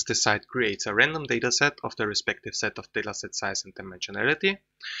rectangles, the site creates a random dataset of the respective set of dataset size and dimensionality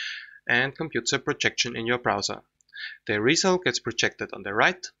and computes a projection in your browser. The result gets projected on the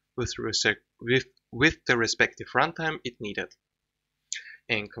right with the respective runtime it needed.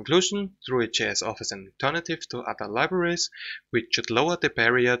 In conclusion, DRUIDJS offers an alternative to other libraries, which should lower the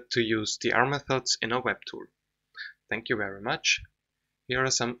barrier to use DR methods in a web tool. Thank you very much. Here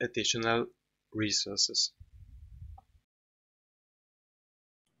are some additional resources.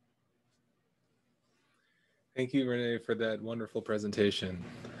 Thank you, Rene, for that wonderful presentation.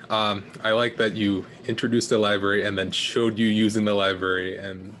 I like that you introduced the library and then showed you using the library,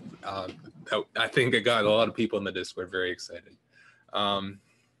 and I think it got a lot of people in the Discord very excited. Let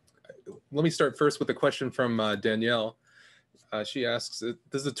me start first with a question from Danielle. She asks,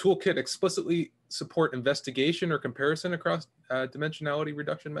 does the toolkit explicitly support investigation or comparison across dimensionality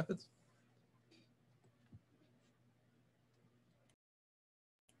reduction methods?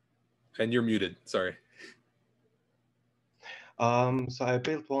 And you're muted, sorry. So I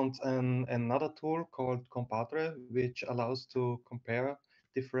built once another tool called Compadre, which allows to compare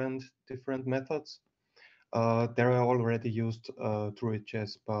different methods. There I already used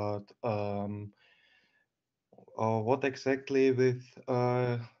DRUIDJS, but what exactly with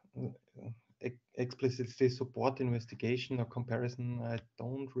explicitly support investigation or comparison, I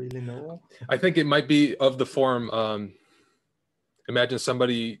don't really know. I think it might be of the form, imagine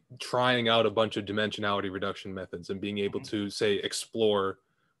somebody trying out a bunch of dimensionality reduction methods and being able to, say, explore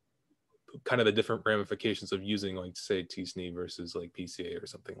kind of the different ramifications of using, like, say, tsne versus like PCA or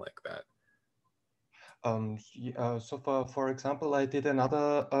something like that. So for example, I did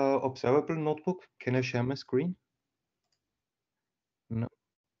another observable notebook. Can I share my screen? No.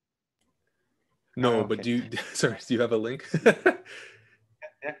 No, okay. But do you have a link?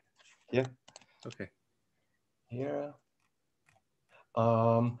 Yeah. Okay. Here.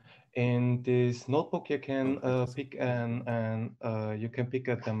 In this notebook, you can pick a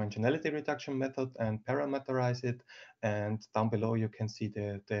dimensionality reduction method and parameterize it, and down below you can see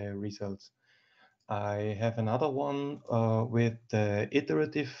the results. I have another one with the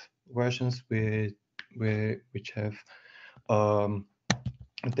iterative versions which have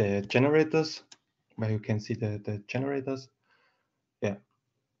the generators, where you can see the generators. Yeah.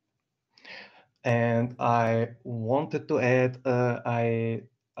 And I wanted to add, I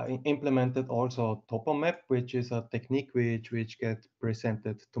implemented also topo map, which is a technique which gets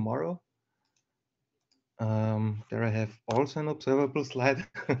presented tomorrow. There I have also an observable slide.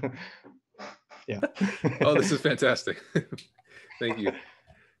 Yeah. Oh, this is fantastic. Thank you.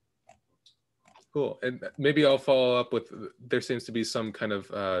 Cool. And maybe I'll follow up with, there seems to be some kind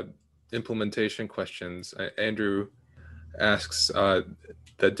of implementation questions. Andrew asks,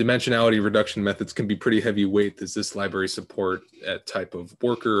 the dimensionality reduction methods can be pretty heavyweight. Does this library support a type of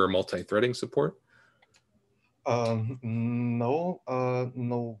worker or multi-threading support? No,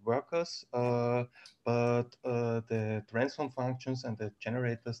 no workers, but the transform functions and the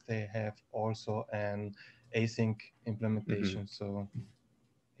generators, they have also an async implementation, so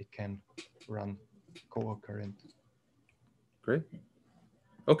it can run co-occurrent. Great.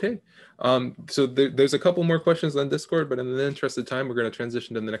 Okay, so there's a couple more questions on Discord, but in the interest of time, we're going to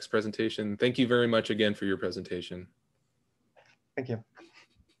transition to the next presentation. Thank you very much again for your presentation. Thank you.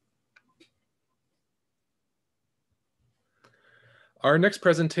 Our next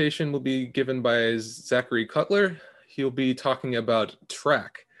presentation will be given by Zachary Cutler. He'll be talking about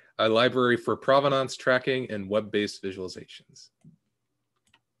Trrack, a library for provenance tracking and web-based visualizations.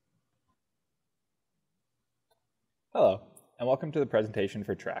 Hello, and welcome to the presentation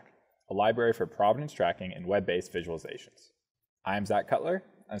for Trrack, a library for provenance tracking and web-based visualizations. I am Zach Cutler,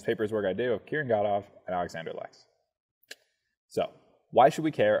 and this paper is work I do with Kieran Godov and Alexander Lex. So, why should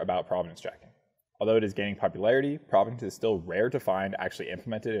we care about provenance tracking? Although it is gaining popularity, provenance is still rare to find actually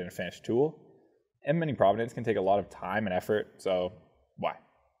implemented in a finished tool. Implementing provenance can take a lot of time and effort, so why?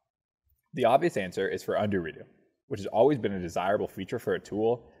 The obvious answer is for undo redo, which has always been a desirable feature for a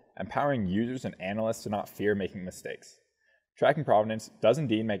tool, empowering users and analysts to not fear making mistakes. Tracking provenance does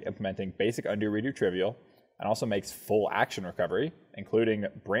indeed make implementing basic undo redo trivial, and also makes full action recovery, including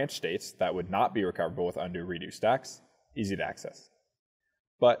branch states that would not be recoverable with undo redo stacks, easy to access.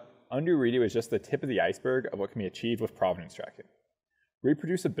 But undo redo is just the tip of the iceberg of what can be achieved with provenance tracking.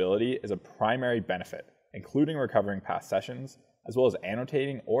 Reproducibility is a primary benefit, including recovering past sessions, as well as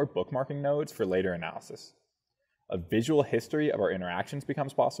annotating or bookmarking nodes for later analysis. A visual history of our interactions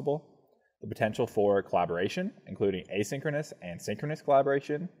becomes possible. The potential for collaboration, including asynchronous and synchronous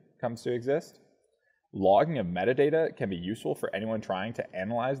collaboration, comes to exist. Logging of metadata can be useful for anyone trying to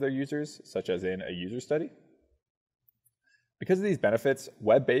analyze their users, such as in a user study. Because of these benefits,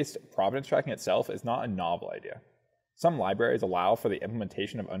 web-based provenance tracking itself is not a novel idea. Some libraries allow for the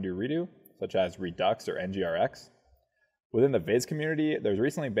implementation of undo redo, such as Redux or NGRX. Within the VIS community, there's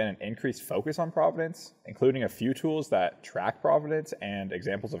recently been an increased focus on provenance, including a few tools that track provenance and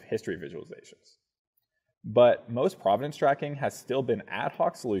examples of history visualizations. But most provenance tracking has still been ad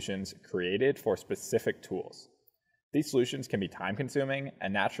hoc solutions created for specific tools. These solutions can be time-consuming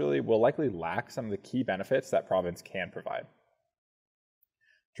and naturally will likely lack some of the key benefits that provenance can provide.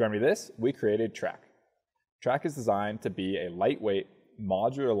 To remedy this, we created Trrack. Trrack is designed to be a lightweight,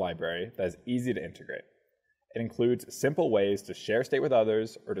 modular library that is easy to integrate. It includes simple ways to share state with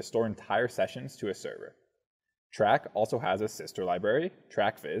others or to store entire sessions to a server. Trrack also has a sister library,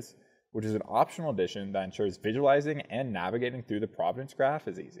 TrackViz, which is an optional addition that ensures visualizing and navigating through the provenance graph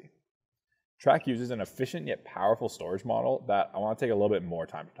is easy. Trrack uses an efficient yet powerful storage model that I want to take a little bit more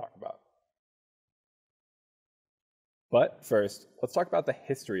time to talk about. But first, let's talk about the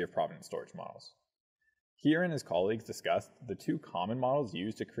history of provenance storage models. Heer and his colleagues discussed the two common models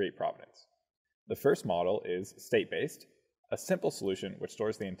used to create provenance. The first model is state-based, a simple solution which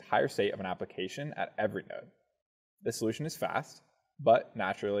stores the entire state of an application at every node. This solution is fast, but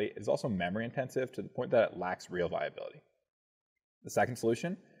naturally it is also memory intensive to the point that it lacks real viability. The second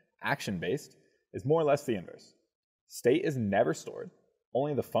solution, action-based, is more or less the inverse. State is never stored,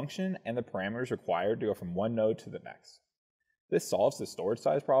 only the function and the parameters required to go from one node to the next. This solves the storage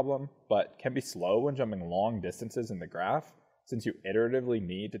size problem, but can be slow when jumping long distances in the graph, since you iteratively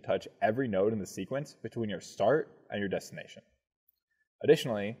need to touch every node in the sequence between your start and your destination.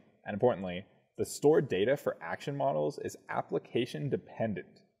 Additionally, and importantly, the stored data for action models is application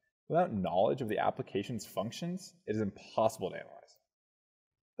dependent. Without knowledge of the application's functions, it is impossible to analyze.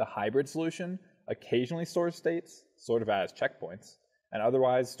 The hybrid solution occasionally stores states, sort of as checkpoints, and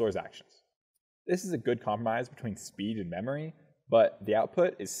otherwise stores actions. This is a good compromise between speed and memory, but the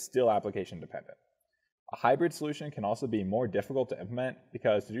output is still application dependent. A hybrid solution can also be more difficult to implement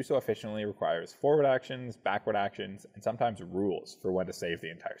because to do so efficiently requires forward actions, backward actions, and sometimes rules for when to save the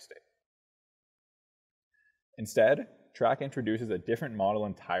entire state. Instead, Trrack introduces a different model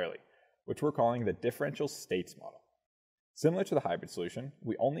entirely, which we're calling the differential states model. Similar to the hybrid solution,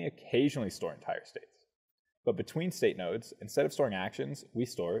 we only occasionally store entire states. But between state nodes, instead of storing actions, we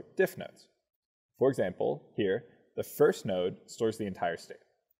store diff nodes. For example, here, the first node stores the entire state.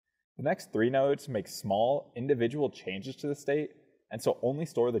 The next 3 nodes make small individual changes to the state, and so only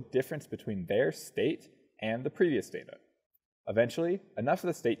store the difference between their state and the previous state node. Eventually, enough of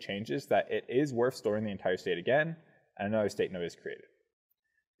the state changes that it is worth storing the entire state again, and another state node is created.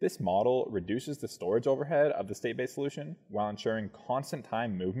 This model reduces the storage overhead of the state-based solution while ensuring constant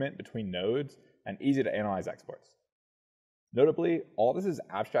time movement between nodes and easy to analyze exports. Notably, all this is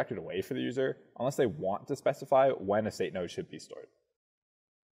abstracted away for the user unless they want to specify when a state node should be stored.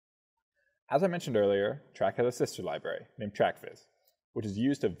 As I mentioned earlier, Trrack has a sister library named TrackViz, which is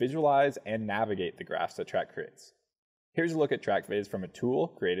used to visualize and navigate the graphs that Trrack creates. Here's a look at TrackViz from a tool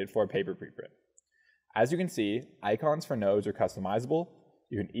created for a paper preprint. As you can see, icons for nodes are customizable,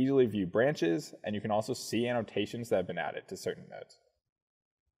 you can easily view branches, and you can also see annotations that have been added to certain nodes.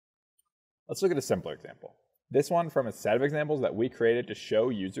 Let's look at a simpler example. This one from a set of examples that we created to show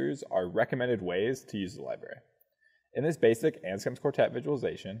users our recommended ways to use the library. In this basic Anscombe's quartet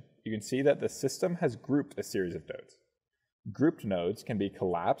visualization, you can see that the system has grouped a series of nodes. Grouped nodes can be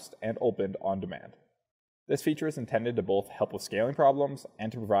collapsed and opened on demand. This feature is intended to both help with scaling problems and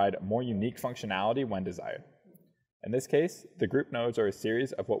to provide more unique functionality when desired. In this case, the group nodes are a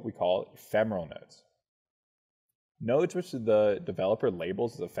series of what we call ephemeral nodes. Nodes which the developer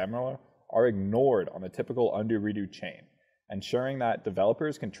labels as ephemeral are ignored on the typical undo-redo chain, ensuring that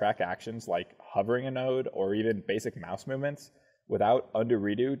developers can track actions like hovering a node or even basic mouse movements without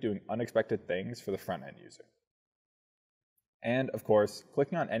undo-redo doing unexpected things for the front-end user. And of course,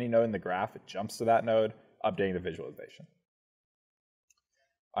 clicking on any node in the graph jumps to that node, updating the visualization.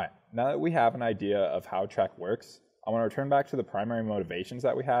 All right, now that we have an idea of how Trrack works, I want to return back to the primary motivations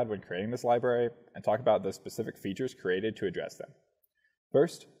that we had when creating this library and talk about the specific features created to address them.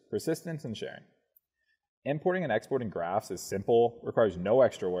 First, persistence and sharing. Importing and exporting graphs is simple, requires no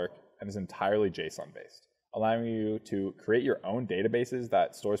extra work, and is entirely JSON-based, allowing you to create your own databases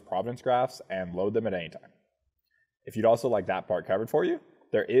that stores provenance graphs and load them at any time. If you'd also like that part covered for you,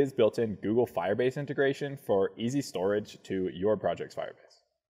 there is built-in Google Firebase integration for easy storage to your project's Firebase.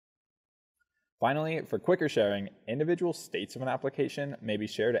 Finally, for quicker sharing, individual states of an application may be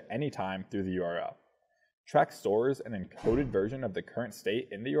shared at any time through the URL. Trrack stores an encoded version of the current state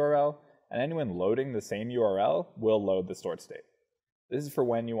in the URL, and anyone loading the same URL will load the stored state. This is for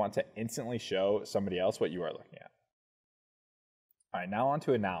when you want to instantly show somebody else what you are looking at. All right, now on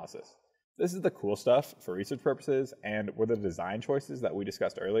to analysis. This is the cool stuff for research purposes and where the design choices that we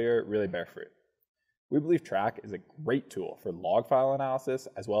discussed earlier really bear fruit. We believe Trrack is a great tool for log file analysis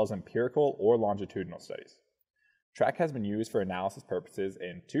as well as empirical or longitudinal studies. Trrack has been used for analysis purposes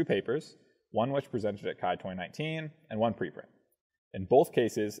in 2 papers, one which presented at CHI 2019 and one preprint. In both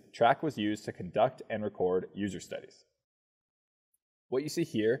cases, Trrack was used to conduct and record user studies. What you see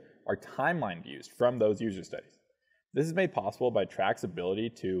here are timeline views from those user studies. This is made possible by Trrack's ability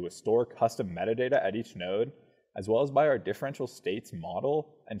to store custom metadata at each node, as well as by our differential states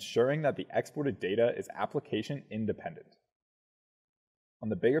model, ensuring that the exported data is application independent. On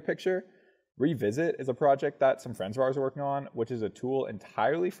the bigger picture, Revisit is a project that some friends of ours are working on, which is a tool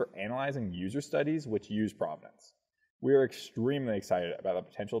entirely for analyzing user studies which use provenance. We are extremely excited about the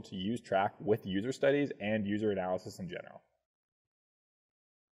potential to use Trrack with user studies and user analysis in general.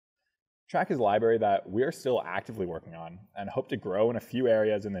 Trrack is a library that we are still actively working on and hope to grow in a few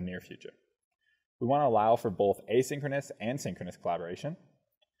areas in the near future. We want to allow for both asynchronous and synchronous collaboration.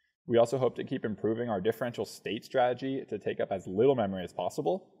 We also hope to keep improving our differential state strategy to take up as little memory as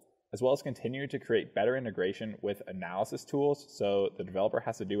possible, as well as continue to create better integration with analysis tools so the developer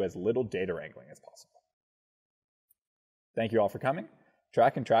has to do as little data wrangling as possible. Thank you all for coming.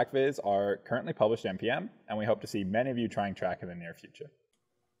 Trrack and TrackViz are currently published NPM, and we hope to see many of you trying Trrack in the near future.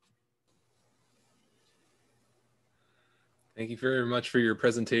 Thank you very much for your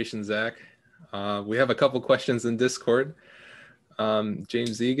presentation, Zach. We have a couple questions in Discord.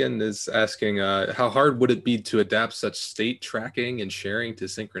 James Egan is asking, how hard would it be to adapt such state tracking and sharing to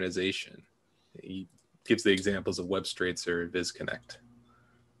synchronization? He gives the examples of WebStraits or VisConnect.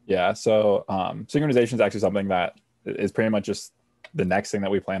 Yeah, so synchronization is actually something that is pretty much just the next thing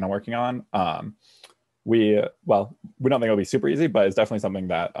that we plan on working on. We don't think it'll be super easy, but it's definitely something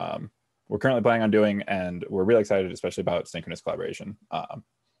that we're currently planning on doing, and we're really excited, especially about synchronous collaboration. Yeah, I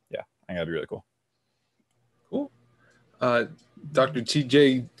think that'd be really cool. Cool. Dr.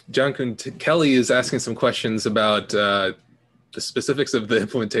 T.J. Johnson Kelly is asking some questions about the specifics of the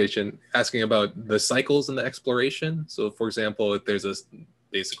implementation, asking about the cycles and the exploration. So, for example, if there's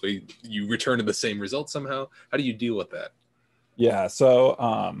basically you return to the same result somehow, how do you deal with that? Yeah,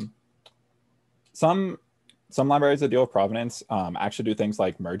 so some libraries that deal with provenance actually do things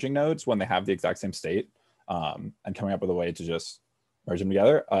like merging nodes when they have the exact same state and coming up with a way to just merge them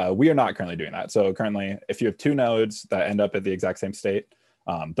together. We are not currently doing that. So currently, if you have two nodes that end up at the exact same state,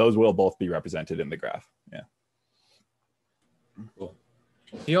 those will both be represented in the graph. Yeah. Cool.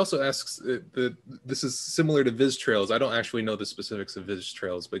 He also asks, this is similar to VIS trails. I don't actually know the specifics of VIS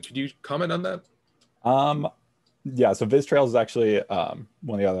trails, but could you comment on that? Yeah, so VIS trails is actually one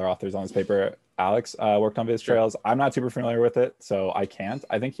of the other authors on this paper. Alex worked on VIS trails. I'm not super familiar with it, so I can't.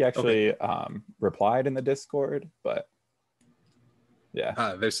 I think he actually replied in the Discord, but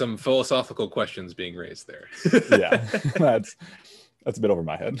yeah. There's some philosophical questions being raised there. Yeah, that's a bit over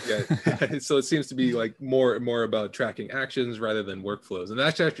my head. Yeah, so it seems to be like more about tracking actions rather than workflows. And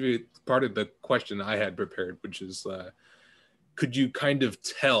that's actually part of the question I had prepared, which is, could you kind of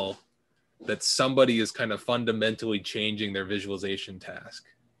tell that somebody is kind of fundamentally changing their visualization task,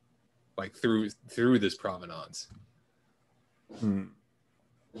 like through this provenance? I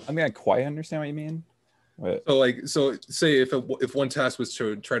mean, I quite understand what you mean. But... So say if one task was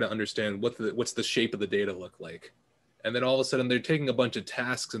to try to understand what's the shape of the data look like, and then all of a sudden they're taking a bunch of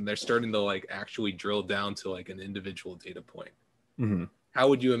tasks and they're starting to like actually drill down to like an individual data point. Mm-hmm. How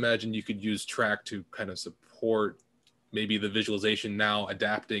would you imagine you could use Trrack to kind of support maybe the visualization now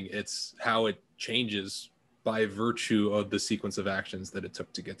adapting how it changes by virtue of the sequence of actions that it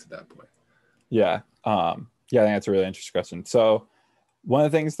took to get to that point? Yeah, I think that's a really interesting question. So one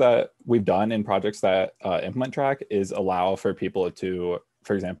of the things that we've done in projects that implement Trrack is allow for people to,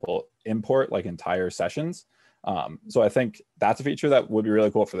 for example, import like entire sessions. So I think that's a feature that would be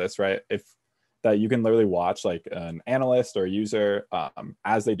really cool for this, right? That you can literally watch like an analyst or a user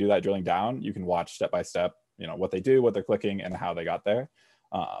as they do that drilling down, you can watch step by step, what they do, what they're clicking, and how they got there.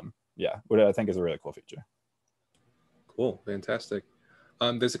 Yeah, what I think is a really cool feature. Cool, fantastic.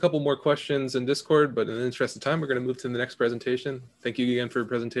 There's a couple more questions in Discord, but in the interest of time, we're going to move to the next presentation. Thank you again for your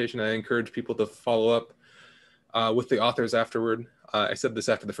presentation. I encourage people to follow up with the authors afterward. I said this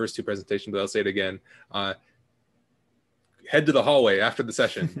after the first two presentations, but I'll say it again. Head to the hallway after the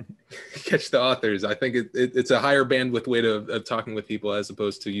session, catch the authors. I think it's a higher bandwidth way of talking with people as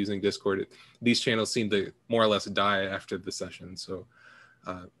opposed to using Discord. These channels seem to more or less die after the session. So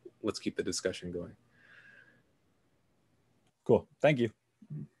let's keep the discussion going. Cool, thank you.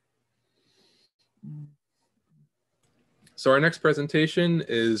 So our next presentation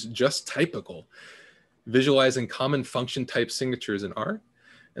is just typical, visualizing common function type signatures in R.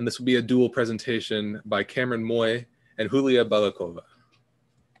 And this will be a dual presentation by Cameron Moy and Julia Balakova.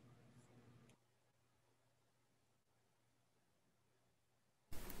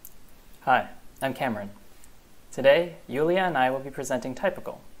 Hi, I'm Cameron. Today, Julia and I will be presenting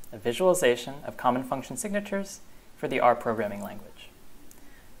Typical, a visualization of common function signatures for the R programming language.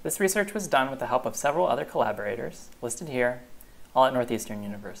 This research was done with the help of several other collaborators, listed here, all at Northeastern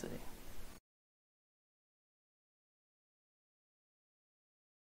University.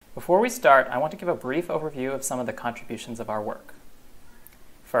 Before we start, I want to give a brief overview of some of the contributions of our work.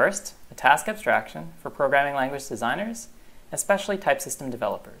 First, a task abstraction for programming language designers, especially type system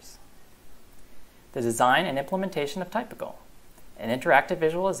developers. The design and implementation of Typical, an interactive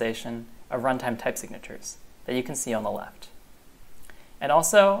visualization of runtime type signatures that you can see on the left. And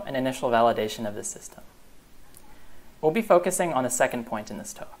also an initial validation of the system. We'll be focusing on the second point in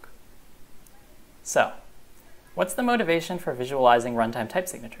this talk. So, what's the motivation for visualizing runtime type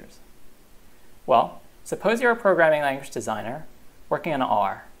signatures? Well, suppose you're a programming language designer working on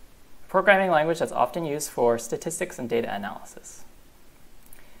R, a programming language that's often used for statistics and data analysis.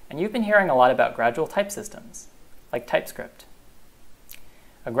 And you've been hearing a lot about gradual type systems, like TypeScript.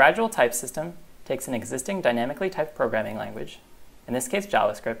 A gradual type system takes an existing dynamically typed programming language, in this case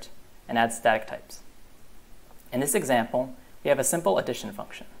JavaScript, and adds static types. In this example, we have a simple addition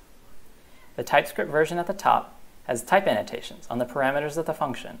function. The TypeScript version at the top has type annotations on the parameters of the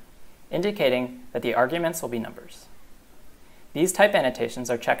function, indicating that the arguments will be numbers. These type annotations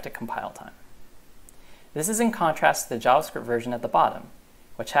are checked at compile time. This is in contrast to the JavaScript version at the bottom,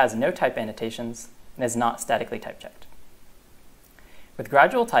 which has no type annotations and is not statically type checked. With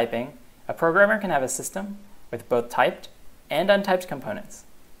gradual typing, a programmer can have a system with both typed and untyped components,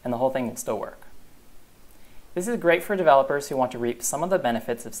 and the whole thing will still work. This is great for developers who want to reap some of the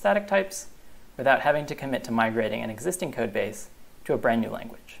benefits of static types without having to commit to migrating an existing code base to a brand new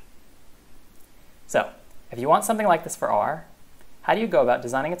language. So, if you want something like this for R, how do you go about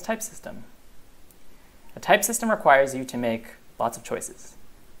designing its type system? A type system requires you to make lots of choices.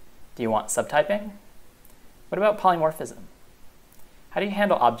 Do you want subtyping? What about polymorphism? How do you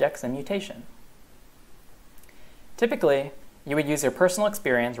handle objects and mutation? Typically, you would use your personal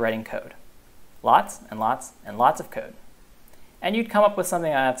experience writing code. Lots and lots and lots of code. And you'd come up with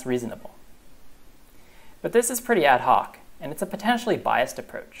something that's reasonable. But this is pretty ad hoc, and it's a potentially biased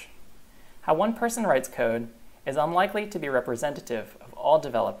approach. How one person writes code is unlikely to be representative of all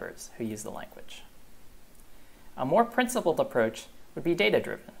developers who use the language. A more principled approach would be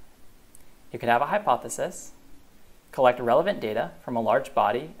data-driven. You could have a hypothesis, collect relevant data from a large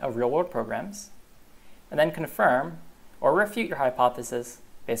body of real-world programs, and then confirm or refute your hypothesis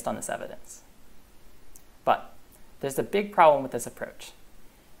based on this evidence. But there's a big problem with this approach,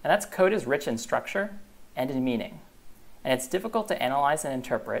 and that's code is rich in structure and in meaning, and it's difficult to analyze and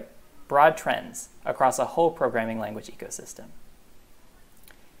interpret broad trends across a whole programming language ecosystem.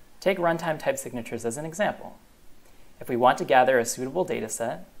 Take runtime type signatures as an example. If we want to gather a suitable data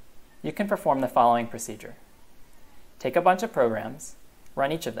set, you can perform the following procedure. Take a bunch of programs,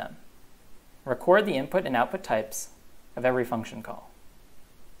 run each of them, record the input and output types of every function call.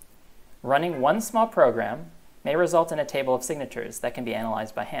 Running one small program may result in a table of signatures that can be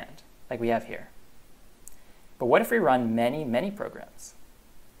analyzed by hand, like we have here. But what if we run many, many programs?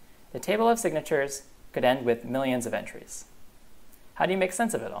 The table of signatures could end with millions of entries. How do you make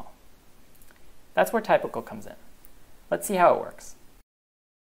sense of it all? That's where typical comes in. Let's see how it works.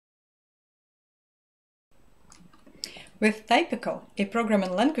 With typical, a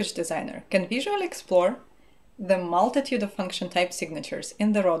programming language designer can visually explore the multitude of function type signatures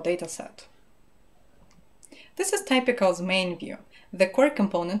in the raw dataset. This is typical's main view. The core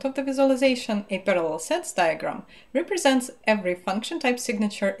component of the visualization, a parallel sets diagram, represents every function type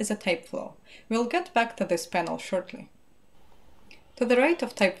signature as a type flow. We'll get back to this panel shortly. To the right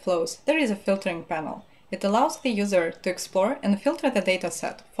of type flows, there is a filtering panel. It allows the user to explore and filter the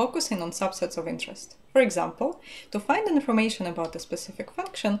dataset, focusing on subsets of interest. For example, to find information about a specific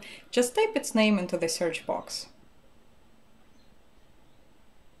function, just type its name into the search box.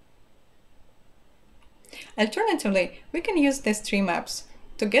 Alternatively, we can use these tree maps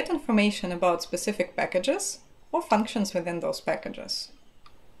to get information about specific packages or functions within those packages.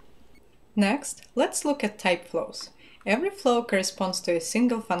 Next, let's look at type flows. Every flow corresponds to a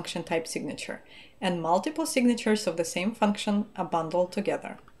single function type signature, and multiple signatures of the same function are bundled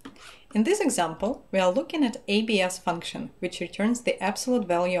together. In this example, we are looking at ABS function, which returns the absolute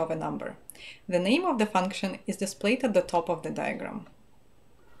value of a number. The name of the function is displayed at the top of the diagram.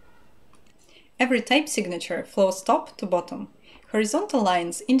 Every type signature flows top to bottom. Horizontal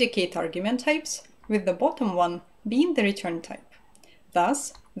lines indicate argument types, with the bottom one being the return type.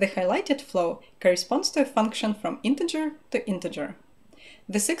 Thus, the highlighted flow corresponds to a function from integer to integer.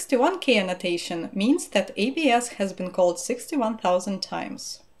 The 61K annotation means that ABS has been called 61,000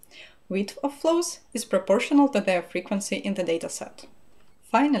 times. Width of flows is proportional to their frequency in the dataset.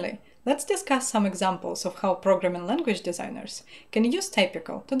 Finally, let's discuss some examples of how programming language designers can use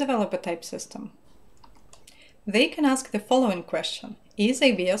typical to develop a type system. They can ask the following question: is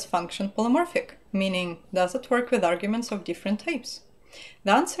ABS function polymorphic? Meaning, does it work with arguments of different types?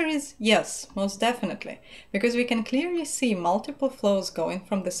 The answer is yes, most definitely, because we can clearly see multiple flows going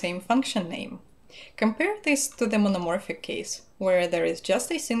from the same function name. Compare this to the monomorphic case, where there is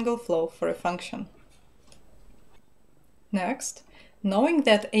just a single flow for a function. Next, knowing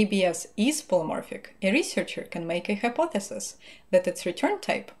that ABS is polymorphic, a researcher can make a hypothesis that its return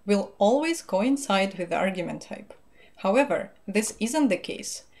type will always coincide with the argument type. However, this isn't the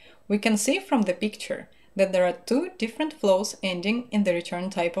case. We can see from the picture that there are two different flows ending in the return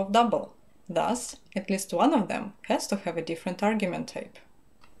type of double. Thus, at least one of them has to have a different argument type.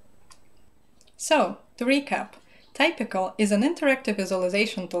 So, to recap, Typical is an interactive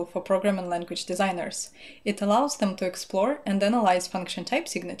visualization tool for programming language designers. It allows them to explore and analyze function type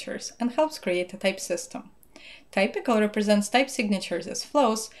signatures and helps create a type system. Typical represents type signatures as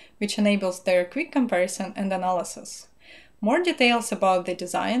flows, which enables their quick comparison and analysis. More details about the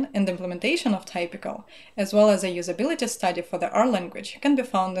design and implementation of Typical, as well as a usability study for the R language, can be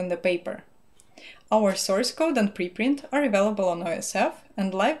found in the paper. Our source code and preprint are available on OSF,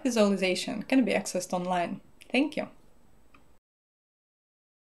 and live visualization can be accessed online. Thank you.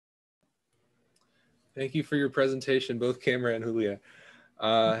 Thank you for your presentation, both Camera and Julia.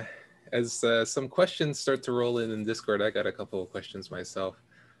 as some questions start to roll in Discord, I got a couple of questions myself.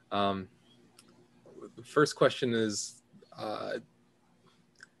 The first question is,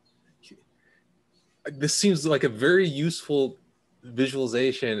 this seems like a very useful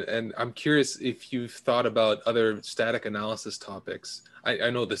visualization, and I'm curious if you've thought about other static analysis topics. I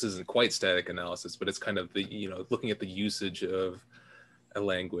know this isn't quite static analysis, but it's kind of the, you know, looking at the usage of a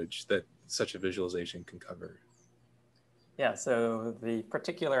language that such a visualization can cover. Yeah, so the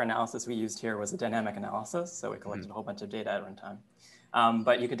particular analysis we used here was a dynamic analysis. So we collected a whole bunch of data at runtime.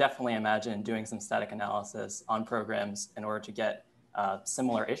 But you could definitely imagine doing some static analysis on programs in order to get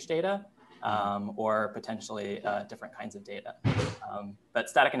similar-ish data or potentially different kinds of data. But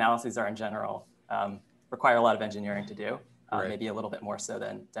static analyses are in general require a lot of engineering to do, maybe a little bit more so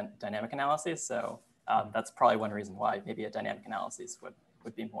than dynamic analyses. So that's probably one reason why maybe a dynamic analysis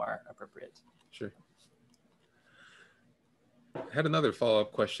would be more appropriate. Sure. I had another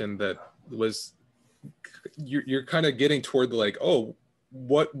follow-up question that was, you're kind of getting toward the like, oh,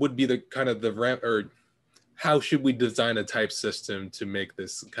 what would be the kind of the ramp, or how should we design a type system to make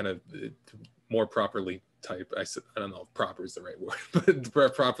this kind of more properly type? I don't know if proper is the right word,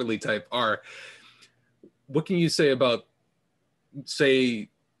 but properly type R. What can you say about, say,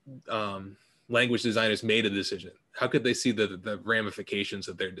 language designers made a decision? How could they see the ramifications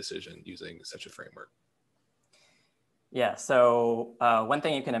of their decision using such a framework? Yeah, so one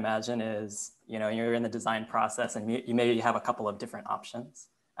thing you can imagine is, you know, you're in the design process and you maybe have a couple of different options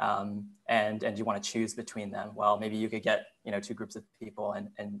and you want to choose between them. Well, maybe you could get, you know, two groups of people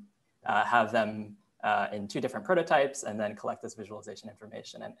and have them in two different prototypes and then collect this visualization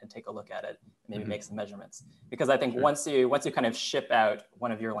information and take a look at it, maybe make some measurements. Because I think once you kind of ship out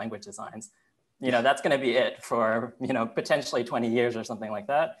one of your language designs, you know, that's going to be it for, you know, potentially 20 years or something like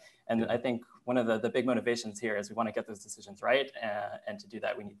that. And I think one of the big motivations here is we want to get those decisions right. And to do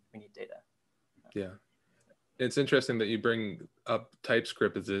that, we need data. Yeah. It's interesting that you bring up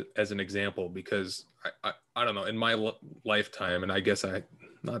TypeScript as an example, because I don't know, in my lifetime, and I guess I'm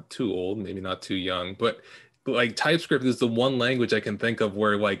not too old, maybe not too young, but like TypeScript is the one language I can think of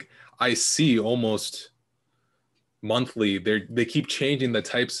where like I see almost monthly, they keep changing the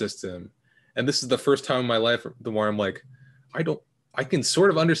type system. And this is the first time in my life where I'm like, I can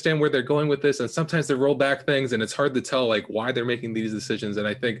sort of understand where they're going with this. And sometimes they roll back things and it's hard to tell like why they're making these decisions. And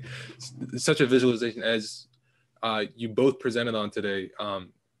I think such a visualization as you both presented on today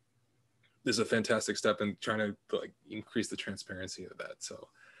is a fantastic step in trying to like increase the transparency of that. So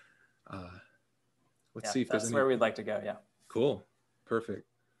let's see if that's where we'd like to go. Yeah. Cool. Perfect.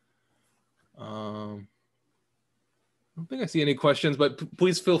 I don't think I see any questions, but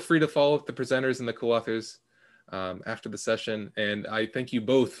please feel free to follow up the presenters and the co-authors after the session. And I thank you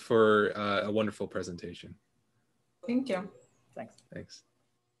both for a wonderful presentation. Thank you. Thanks. Thanks.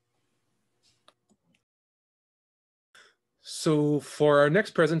 So for our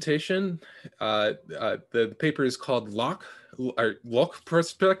next presentation, the paper is called Lock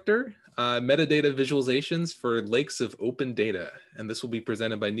Prospector, Metadata Visualizations for Lakes of Open Data. And this will be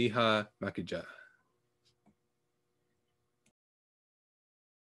presented by Niha Makija.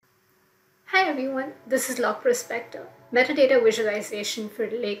 Hi everyone, this is Lock Prospector, metadata visualization for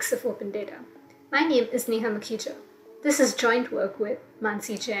lakes of open data. My name is Neha Makija. This is joint work with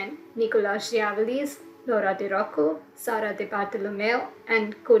Mansi Jain, Nicolas Giavalis, Laura De Rocco, Sara De Bartolomeo,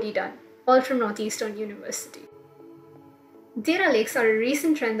 and Cody Dunn, all from Northeastern University. Data lakes are a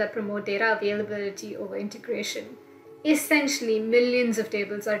recent trend that promote data availability over integration. Essentially, millions of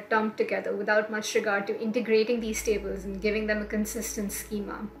tables are dumped together without much regard to integrating these tables and giving them a consistent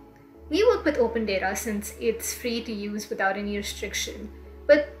schema. We work with open data since it's free to use without any restriction,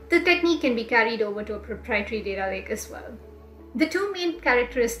 but the technique can be carried over to a proprietary data lake as well. The two main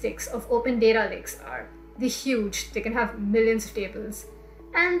characteristics of open data lakes are they're huge, they can have millions of tables,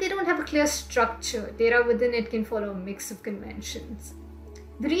 and they don't have a clear structure. Data within it can follow a mix of conventions.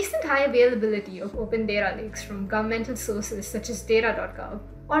 The recent high availability of open data lakes from governmental sources such as data.gov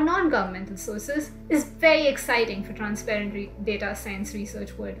or non-governmental sources is very exciting for transparent data science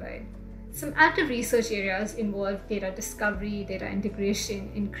research worldwide. Some active research areas involve data discovery, data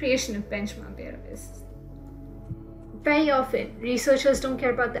integration, and creation of benchmark databases. Very often, researchers don't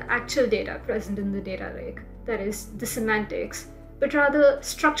care about the actual data present in the data lake, that is, the semantics, but rather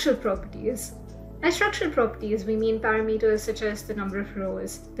structural properties. By structural properties, we mean parameters such as the number of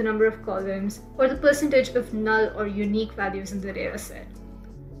rows, the number of columns, or the percentage of null or unique values in the dataset.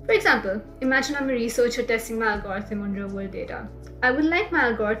 For example, imagine I'm a researcher testing my algorithm on real-world data. I would like my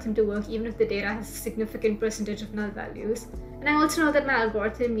algorithm to work even if the data has a significant percentage of null values, and I also know that my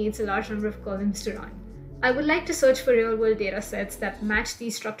algorithm needs a large number of columns to run. I would like to search for real-world data sets that match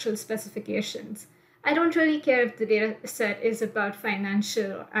these structural specifications. I don't really care if the data set is about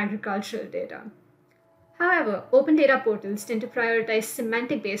financial or agricultural data. However, open data portals tend to prioritize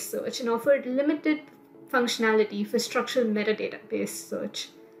semantic-based search and offer limited functionality for structural metadata-based search.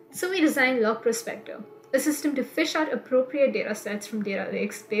 So we designed Log Prospector, a system to fish out appropriate data sets from data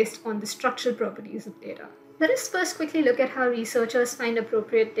lakes based on the structural properties of data. Let us first quickly look at how researchers find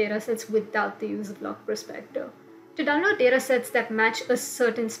appropriate datasets without the use of Log Prospector. To download datasets that match a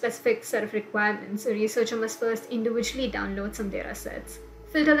certain specific set of requirements, a researcher must first individually download some datasets,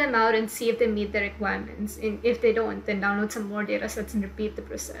 filter them out and see if they meet the requirements, and if they don't, then download some more datasets and repeat the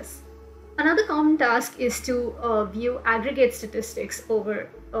process. Another common task is to view aggregate statistics over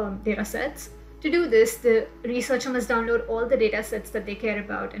datasets. To do this, the researcher must download all the datasets that they care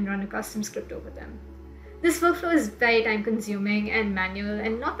about and run a custom script over them. This workflow is very time-consuming and manual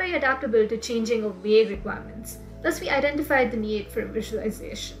and not very adaptable to changing or vague requirements. Thus, we identified the need for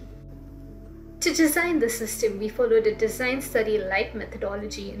visualization. To design the system, we followed a design study light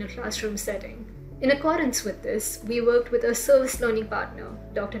methodology in a classroom setting. In accordance with this, we worked with a service learning partner,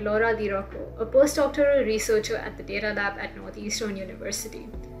 Dr. Laura Di Rocco, a postdoctoral researcher at the Data Lab at Northeastern University.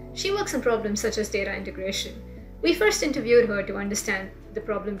 She works on problems such as data integration. We first interviewed her to understand the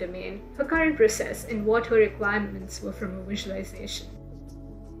problem domain, her current process, and what her requirements were from a visualization.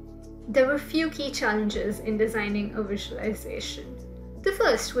 There were few key challenges in designing a visualization. The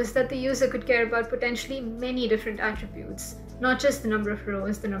first was that the user could care about potentially many different attributes, not just the number of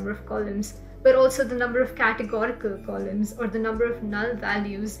rows, the number of columns, but also the number of categorical columns or the number of null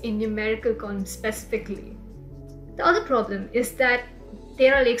values in numerical columns specifically. The other problem is that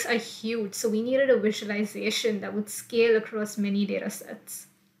data lakes are huge, so we needed a visualization that would scale across many data sets.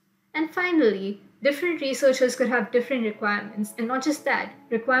 And finally, different researchers could have different requirements, and not just that,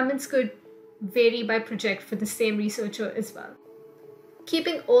 requirements could vary by project for the same researcher as well.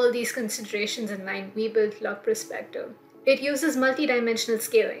 Keeping all these considerations in mind, we built Log Prospector. It uses multidimensional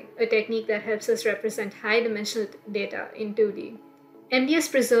scaling, a technique that helps us represent high-dimensional data in 2D.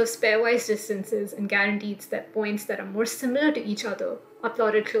 MDS preserves pairwise distances and guarantees that points that are more similar to each other are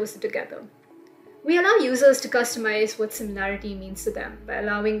plotted closer together. We allow users to customize what similarity means to them by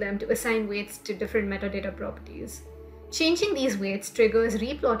allowing them to assign weights to different metadata properties. Changing these weights triggers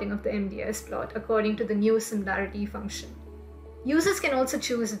replotting of the MDS plot according to the new similarity function. Users can also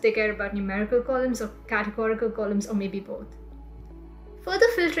choose if they care about numerical columns or categorical columns or maybe both. Further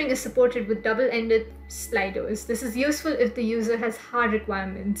filtering is supported with double-ended sliders. This is useful if the user has hard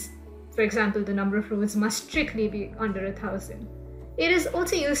requirements. For example, the number of rows must strictly be under 1,000. It is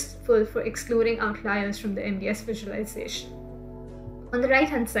also useful for excluding outliers from the MDS visualization. On the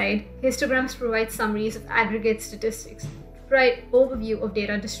right-hand side, histograms provide summaries of aggregate statistics to provide overview of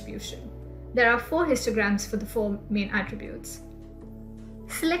data distribution. There are 4 histograms for the 4 main attributes.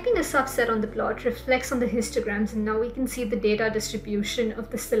 Selecting a subset on the plot reflects on the histograms, and now we can see the data distribution of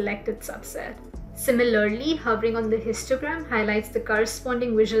the selected subset. Similarly, hovering on the histogram highlights the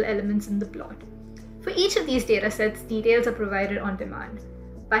corresponding visual elements in the plot. For each of these datasets, details are provided on demand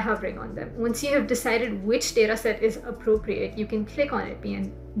by hovering on them. Once you have decided which dataset is appropriate, you can click on it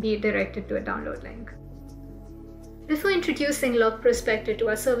and be directed to a download link. Before introducing Log Prospector to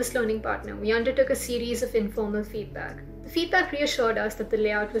our service learning partner, we undertook a series of informal feedback. The feedback reassured us that the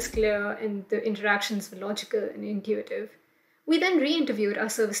layout was clear and the interactions were logical and intuitive. We then re-interviewed our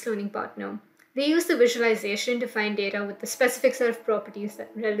service learning partner. They used the visualization to find data with the specific set of properties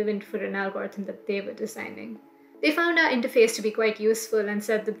that were relevant for an algorithm that they were designing. They found our interface to be quite useful and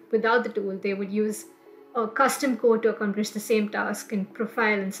said that without the tool, they would use a custom code to accomplish the same task and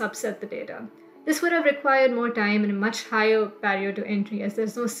profile and subset the data. This would have required more time and a much higher barrier to entry as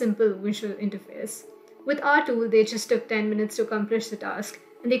there's no simple visual interface. With our tool, they just took 10 minutes to accomplish the task,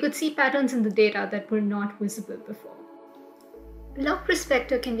 and they could see patterns in the data that were not visible before. Log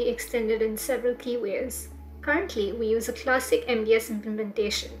Prospector can be extended in several key ways. Currently, we use a classic MDS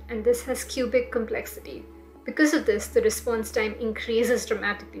implementation, and this has cubic complexity. Because of this, the response time increases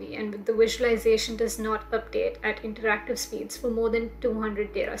dramatically, and the visualization does not update at interactive speeds for more than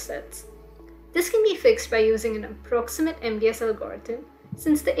 200 datasets. This can be fixed by using an approximate MDS algorithm,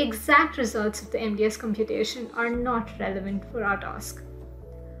 since the exact results of the MDS computation are not relevant for our task.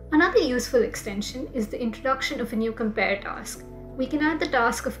 Another useful extension is the introduction of a new compare task. We can add the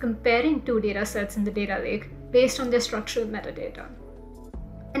task of comparing 2 datasets in the data lake based on their structural metadata.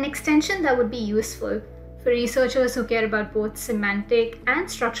 An extension that would be useful for researchers who care about both semantic and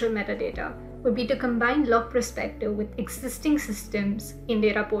structural metadata would be to combine Log Prospector with existing systems in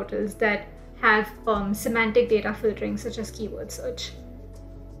data portals that have semantic data filtering such as keyword search.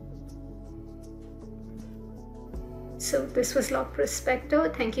 So this was Log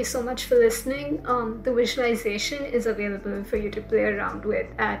Prospector. Thank you so much for listening. The visualization is available for you to play around with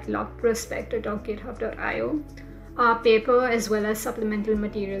at logprospector.github.io. Our paper, as well as supplemental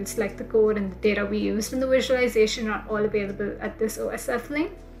materials like the code and the data we used in the visualization, are all available at this OSF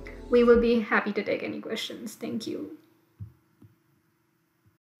link. We will be happy to take any questions. Thank you.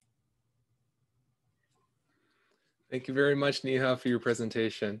 Thank you very much, Neha, for your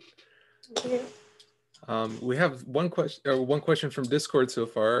presentation. Thank you. We have one question from Discord so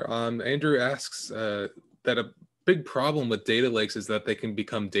far. Andrew asks that a big problem with data lakes is that they can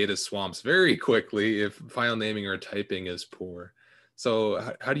become data swamps very quickly if file naming or typing is poor.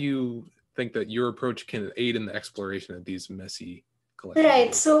 So how do you think that your approach can aid in the exploration of these messy collections?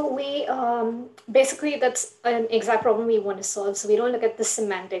 Right, so we basically that's an exact problem we want to solve. So we don't look at the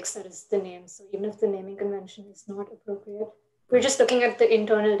semantics, that is the name. So even if the naming convention is not appropriate, we're just looking at the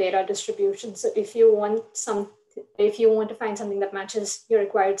internal data distribution. So if you want to find something that matches your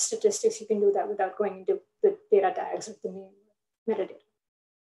required statistics, you can do that without going into the data tags of the name metadata.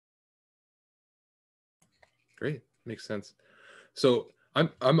 Great, makes sense. So I'm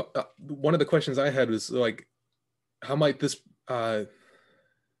one of the questions I had was like, how might this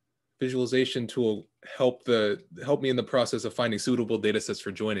visualization tool help me in the process of finding suitable data sets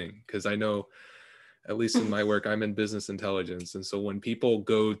for joining? Because I know, at least in my work, I'm in business intelligence. And so when people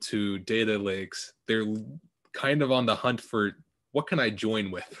go to data lakes, they're kind of on the hunt for what can I join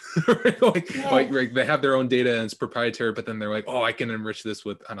with? like they have their own data and it's proprietary, but then they're like, oh, I can enrich this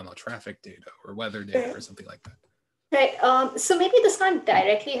with, I don't know, traffic data or weather data or something like that. Right. So maybe this can't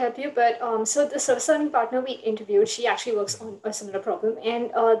directly help you, but so the service learning partner we interviewed, she actually works on a similar problem.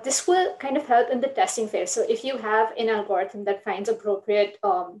 And this will kind of help in the testing phase. So if you have an algorithm that finds appropriate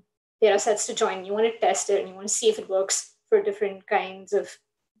data sets to join, you want to test it and you want to see if it works for different kinds of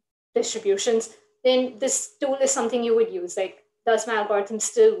distributions, then this tool is something you would use. Like, does my algorithm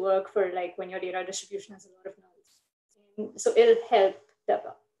still work for like when your data distribution has a lot of noise? And so it'll help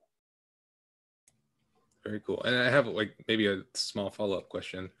develop. Very cool. And I have like maybe a small follow-up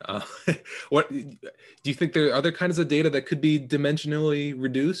question. What do you think there are other kinds of data that could be dimensionally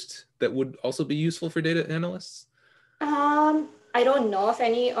reduced that would also be useful for data analysts? I don't know of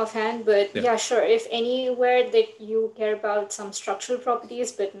any offhand, but yeah, sure. If anywhere that you care about some structural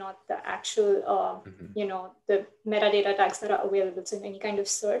properties, but not the actual, you know, the metadata tags that are available. So in any kind of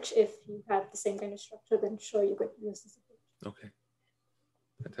search, if you have the same kind of structure, then sure, you could use this approach. Okay,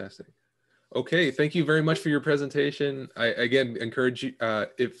 fantastic. Okay, thank you very much for your presentation. I again encourage you,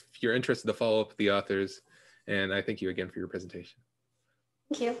 if you're interested, to follow up with the authors. And I thank you again for your presentation.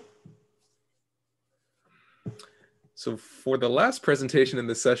 Thank you. So for the last presentation in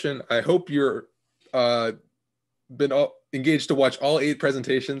this session, I hope you're been engaged to watch all 8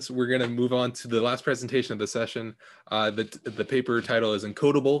 presentations. We're going to move on to the last presentation of the session. The paper title is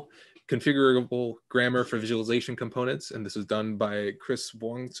Encodable, Configurable Grammar for Visualization Components. And this was done by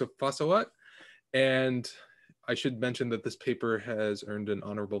Wongsuphasawat. And I should mention that this paper has earned an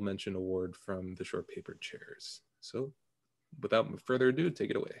honorable mention award from the short paper chairs. So without further ado,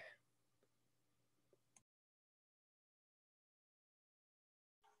 take it away.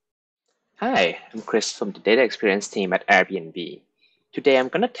 Hi, I'm Chris from the Data Experience team at Airbnb. Today I'm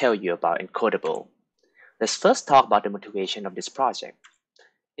going to tell you about Encodable. Let's first talk about the motivation of this project.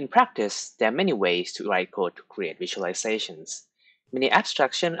 In practice, there are many ways to write code to create visualizations. Many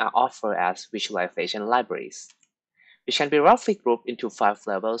abstractions are offered as visualization libraries, which can be roughly grouped into 5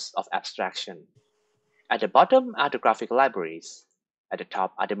 levels of abstraction. At the bottom are the graphic libraries. At the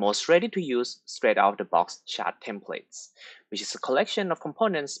top are the most ready-to-use, straight-out-of-the-box chart templates, which is a collection of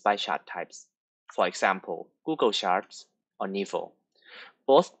components by chart types. For example, Google Charts or Nivo.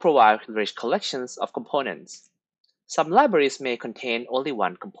 Both provide rich collections of components. Some libraries may contain only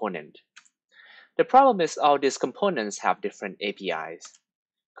one component. The problem is all these components have different APIs.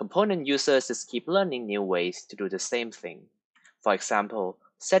 Component users just keep learning new ways to do the same thing. For example,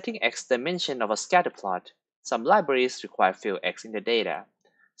 setting X dimension of a scatter plot. Some libraries require fill X in the data.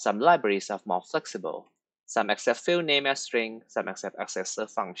 Some libraries are more flexible. Some accept field name as string, some accept accessor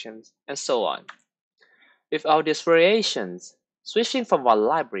functions, and so on. With all these variations, switching from one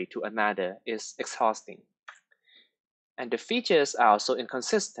library to another is exhausting. And the features are also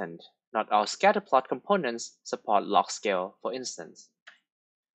inconsistent. Not all scatterplot components support log scale, for instance.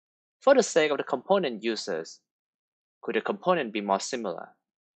 For the sake of the component users, could a component be more similar?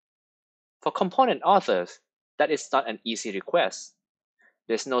 For component authors, that is not an easy request.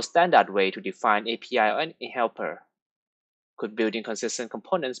 There's no standard way to define API or any helper. Could building consistent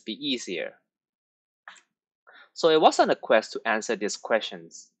components be easier? So it was on a quest to answer these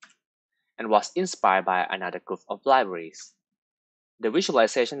questions. and was inspired by another group of libraries. The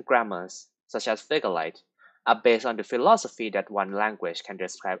visualization grammars, such as VIS, are based on the philosophy that one language can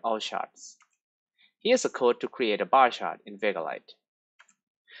describe all charts. Here's a code to create a bar chart in VIS.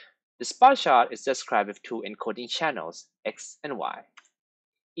 This bar chart is described with two encoding channels, X and Y.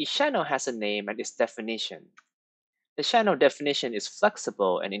 Each channel has a name and its definition. The channel definition is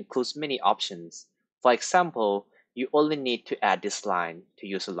flexible and includes many options. For example, you only need to add this line to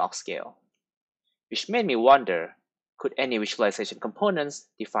use a log scale. Which made me wonder, could any visualization components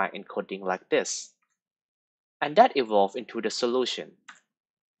define encoding like this? And that evolved into the solution.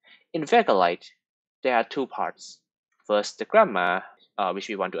 In VIS, there are two parts. First, the grammar, which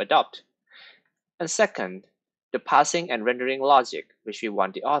we want to adopt. And second, the parsing and rendering logic, which we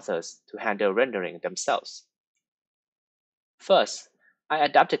want the authors to handle rendering themselves. First, I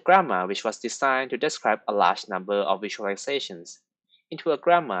adapted grammar, which was designed to describe a large number of visualizations, into a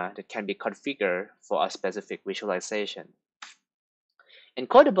grammar that can be configured for a specific visualization.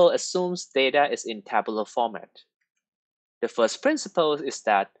 Encodable assumes data is in tabular format. The first principle is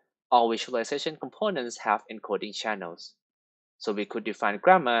that all visualization components have encoding channels. So we could define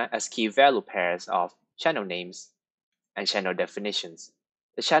grammar as key value pairs of channel names and channel definitions.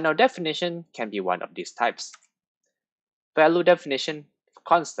 The channel definition can be one of these types. Value definition for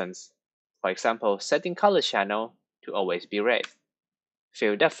constants, for example, setting color channel to always be red.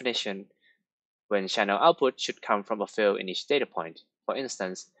 Field definition, when channel output should come from a field in each data point. For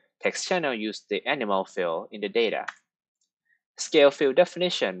instance, text channel use the animal field in the data. Scale field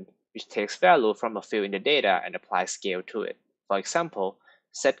definition, which takes value from a field in the data and applies scale to it. For example,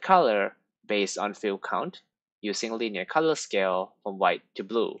 set color based on field count using linear color scale from white to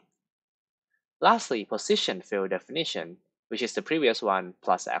blue. Lastly, position field definition, which is the previous one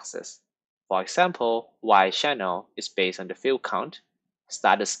plus axis. For example, Y channel is based on the field count,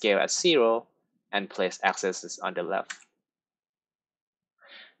 start the scale at 0, and place axes on the left.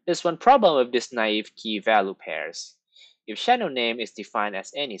 There's one problem with these naive key value pairs. If channel name is defined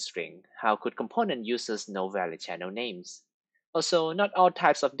as any string, how could component users know valid channel names? Also, not all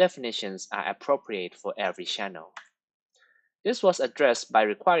types of definitions are appropriate for every channel. This was addressed by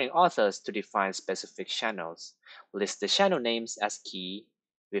requiring authors to define specific channels, list the channel names as key,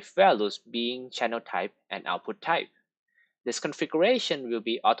 with values being channel type and output type. This configuration will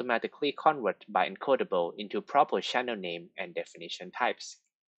be automatically converted by Encodable into proper channel name and definition types.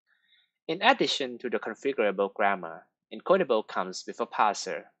 In addition to the configurable grammar, Encodable comes with a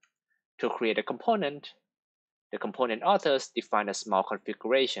parser. To create a component, the component authors define a small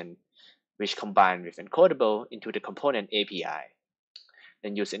configuration, which combine with Encodable into the component API.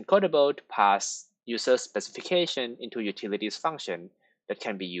 Then use Encodable to pass user specification into utilities function that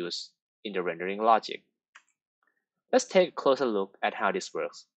can be used in the rendering logic. Let's take a closer look at how this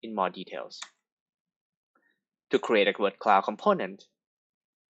works in more details. To create a word cloud component,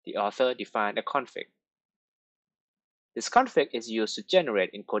 the author defined a config. This config is used to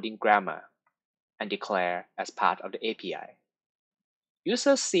generate encoding grammar and declare as part of the API.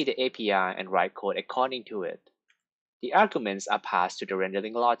 Users see the API and write code according to it. The arguments are passed to the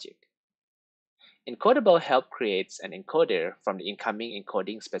rendering logic. Encodable help creates an encoder from the incoming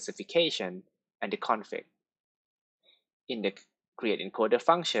encoding specification and the config. In the createEncoder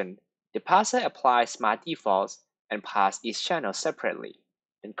function, the parser applies smart defaults and pass each channel separately,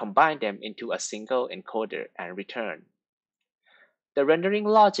 then combine them into a single encoder and return. The rendering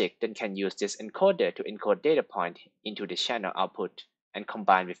logic then can use this encoder to encode data point into the channel output and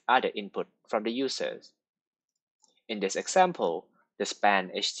combine with other input from the users. In this example, the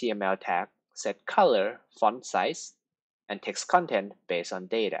span HTML tag set color, font size, and text content based on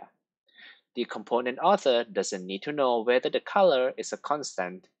data. The component author doesn't need to know whether the color is a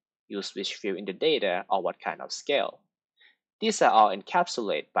constant, use which field in the data, or what kind of scale. These are all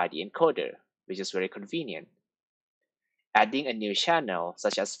encapsulated by the encoder, which is very convenient. Adding a new channel,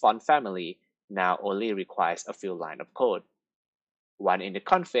 such as font family, now only requires a few lines of code, one in the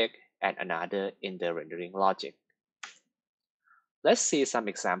config and another in the rendering logic. Let's see some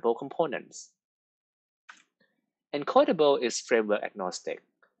example components. Encodable is framework agnostic.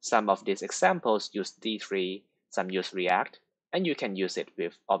 Some of these examples use D3, some use React, and you can use it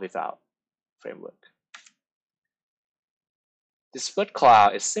with or without framework. This word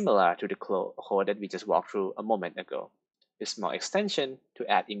cloud is similar to the code that we just walked through a moment ago, with small extension to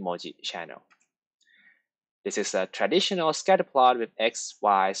add emoji channel. This is a traditional scatterplot with X,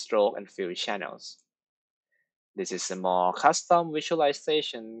 Y, stroke, and field channels. This is a more custom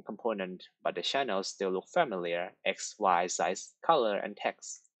visualization component, but the channels still look familiar: X, Y, size, color, and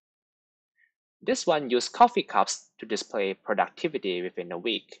text. This one uses coffee cups to display productivity within a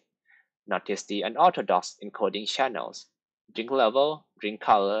week. Notice the unorthodox encoding channels: drink level, drink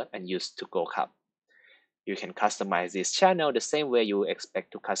color, and used to go cup. You can customize this channel the same way you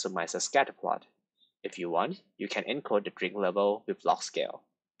expect to customize a scatter plot. If you want, you can encode the drink level with log scale.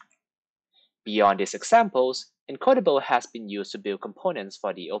 Beyond these examples, Encodable has been used to build components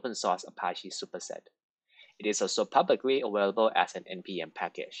for the open source Apache superset. It is also publicly available as an NPM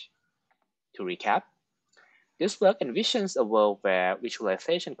package. To recap, this work envisions a world where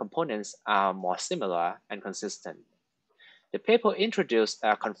visualization components are more similar and consistent. The paper introduced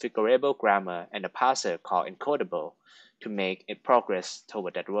a configurable grammar and a parser called Encodable to make it progress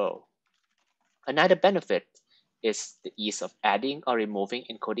toward that world. Another benefit is the ease of adding or removing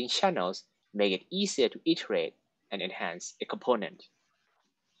encoding channels make it easier to iterate and enhance a component.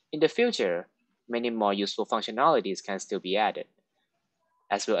 In the future, many more useful functionalities can still be added,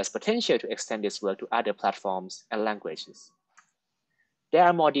 as well as potential to extend this work to other platforms and languages. There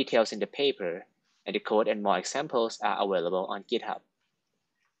are more details in the paper, and the code and more examples are available on GitHub.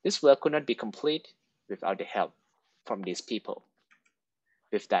 This work could not be complete without the help from these people.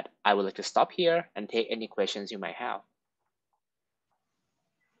 With that, I would like to stop here and take any questions you might have.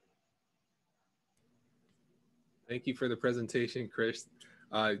 Thank you for the presentation, Chris.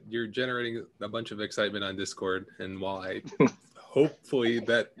 You're generating a bunch of excitement on Discord, and while I hopefully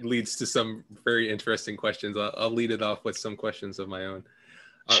that leads to some very interesting questions, I'll lead it off with some questions of my own.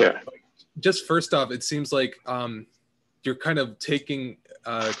 Sure. Just first off, it seems like you're kind of taking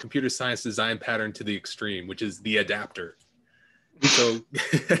computer science design pattern to the extreme, which is the adapter. So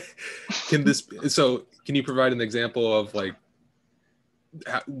can you provide an example of like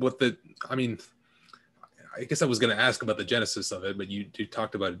what the, I mean, I guess I was going to ask about the genesis of it, but you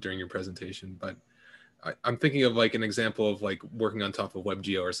talked about it during your presentation. But I'm thinking of like an example of like working on top of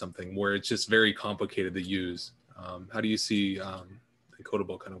WebGL or something where it's just very complicated to use. How do you see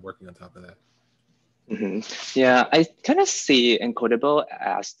Encodable kind of working on top of that? Yeah, I kind of see Encodable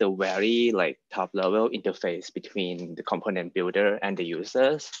as the very like top level interface between the component builder and the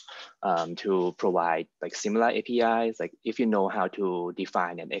users to provide like similar APIs. Like if you know how to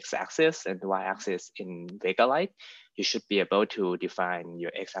define an x-axis and y-axis in Vega Lite, you should be able to define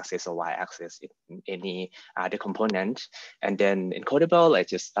your x-axis or y-axis in any other component. And then Encodable like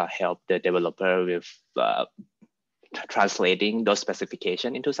just help the developer with translating those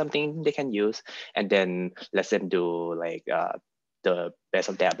specifications into something they can use, and then let them do like the best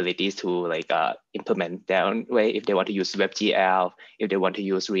of their abilities to like implement their own way. If they want to use WebGL, if they want to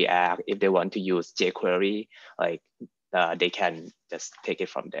use React, if they want to use jQuery, like they can just take it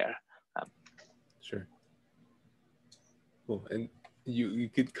from there. Sure. Cool. And you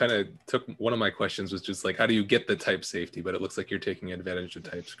could kind of took one of my questions was just like, how do you get the type safety? But it looks like you're taking advantage of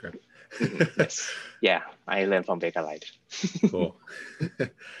TypeScript. Yes. Yeah, I learned from Vega Lite. Cool.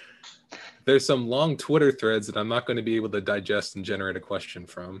 There's some long Twitter threads that I'm not going to be able to digest and generate a question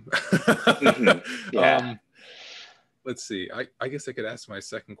from. Yeah. Let's see. I guess I could ask my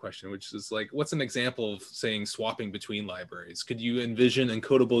second question, which is like, what's an example of saying swapping between libraries? Could you envision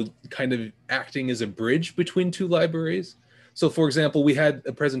Encodable kind of acting as a bridge between two libraries? So for example, we had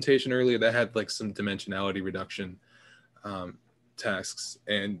a presentation earlier that had like some dimensionality reduction tasks.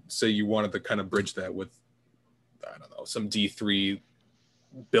 And so you wanted to kind of bridge that with, I don't know, some D3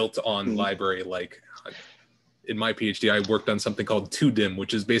 built on library. Like in my PhD, I worked on something called 2dim,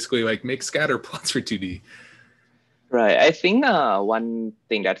 which is basically like make scatter plots for 2D. Right. I think one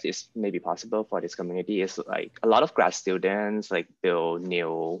thing that is maybe possible for this community is like a lot of grad students like build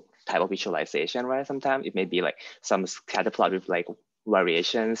new type of visualization, right? Sometimes it may be like some scatter plot with like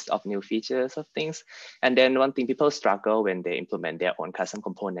variations of new features of things. And then one thing people struggle when they implement their own custom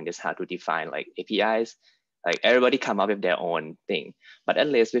component is how to define like APIs. Like everybody come up with their own thing, but at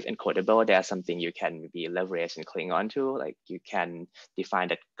least with Encodable, there's something you can maybe leverage and cling on to. Like you can define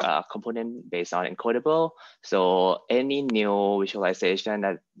that component based on Encodable. So any new visualization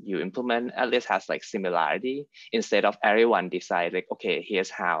that you implement at least has like similarity instead of everyone decide like, okay,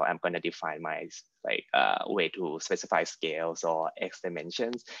 here's how I'm going to define my like way to specify scales or X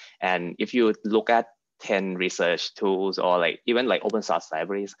dimensions. And if you look at 10 research tools or like even like open source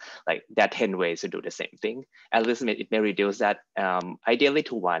libraries, like there are 10 ways to do the same thing. At least it may reduce that ideally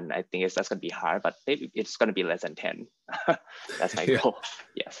to 1. I think that's going to be hard, but maybe it's going to be less than 10. That's my goal.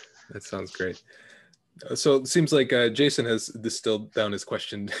 Yes. That sounds great. So it seems like Jason has distilled down his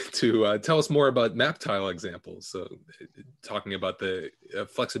question to tell us more about map tile examples. So talking about the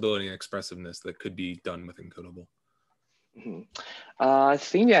flexibility and expressiveness that could be done with Encodable. I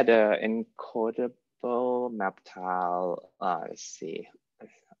think that the Encodable map tile, let's see.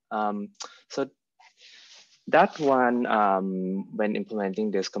 So That one, when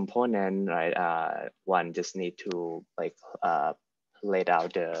implementing this component, right, one just need to like lay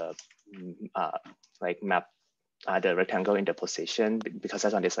out the like map the rectangle in the position, because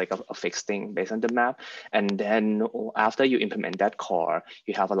that one is like a fixed thing based on the map. And then after you implement that core,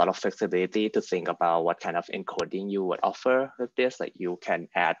 you have a lot of flexibility to think about what kind of encoding you would offer with this. Like you can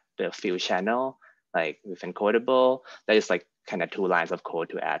add the fill channel, like with encodable. That is like kind of 2 lines of code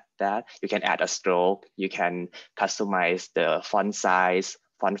to add that. You can add a stroke. You can customize the font size,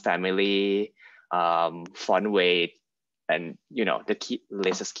 font family, font weight, and the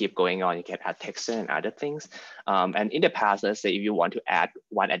list just keep going on. You can add texture and other things. And in the past, let's say if you want to add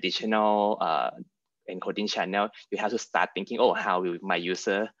one additional encoding channel, you have to start thinking, oh, how will my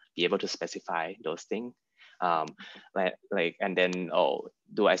user be able to specify those things? And then, oh,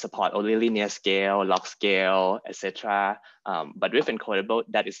 do I support only linear scale, log scale, etc.? But with encodable,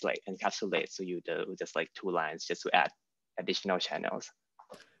 that is like encapsulate. So you do just like 2 lines just to add additional channels.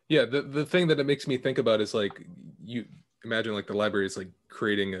 Yeah, the thing that it makes me think about is like, you imagine like the library is like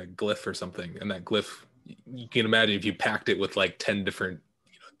creating a glyph or something, and that glyph, you can imagine if you packed it with like 10 different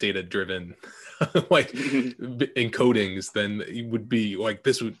data driven like encodings, then it would be like,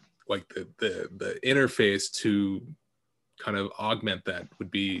 this would like the interface to kind of augment that would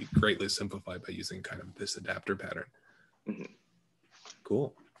be greatly simplified by using kind of this adapter pattern.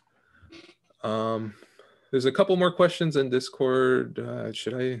 Cool. There's a couple more questions in Discord.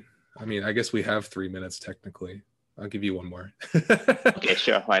 I mean, I guess we have 3 minutes technically. I'll give you one more. Okay,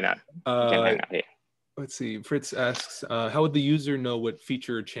 sure. Why not? Let's see. Fritz asks, how would the user know what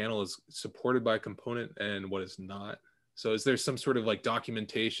feature or channel is supported by a component and what is not? So is there some sort of like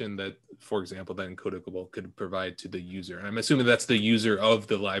documentation that, for example, that Encodable could provide to the user? And I'm assuming that's the user of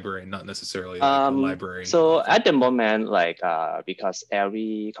the library, not necessarily like the library. So at the moment, like because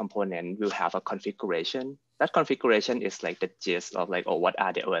every component will have a configuration. That configuration is like the gist of like, oh, what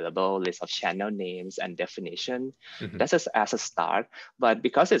are the available list of channel names and definition. That's just as a start. But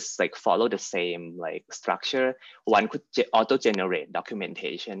because it's like follow the same like structure, one could auto-generate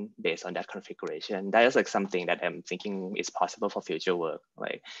documentation based on that configuration. That is like something that I'm thinking is possible for future work,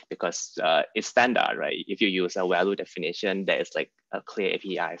 like because it's standard, right? If you use a value definition, there is like a clear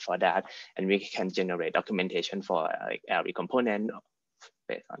API for that, and we can generate documentation for like every component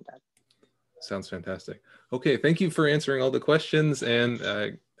based on that. Sounds fantastic. Okay, thank you for answering all the questions, and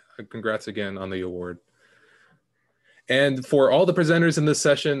congrats again on the award. And for all the presenters in this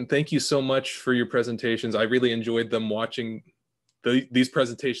session, thank you so much for your presentations. I really enjoyed them, watching these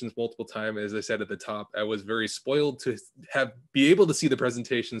presentations multiple times. As I said at the top, I was very spoiled to be able to see the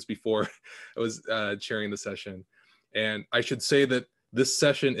presentations before I was chairing the session. And I should say that this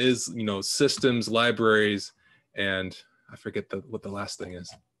session is, systems, libraries, and I forget what the last thing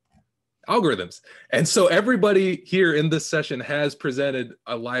is. Algorithms. And so everybody here in this session has presented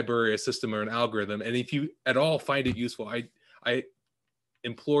a library, a system, or an algorithm. And if you at all find it useful, I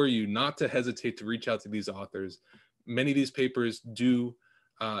implore you not to hesitate to reach out to these authors. Many of these papers do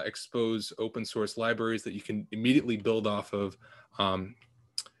expose open source libraries that you can immediately build off of.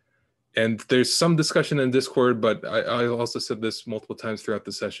 And there's some discussion in Discord, but I also said this multiple times throughout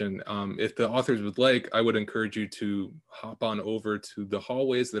the session. If the authors would like, I would encourage you to hop on over to the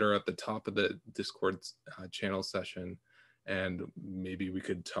hallways that are at the top of the Discord channel session, and maybe we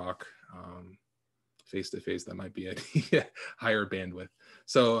could talk face-to-face. That might be a higher bandwidth.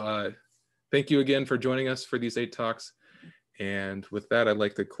 So thank you again for joining us for these 8 talks. And with that, I'd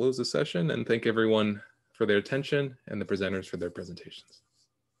like to close the session and thank everyone for their attention and the presenters for their presentations.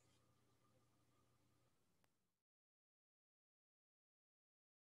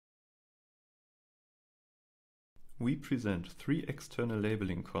 We present 3 external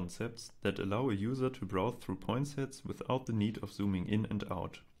labeling concepts that allow a user to browse through point sets without the need of zooming in and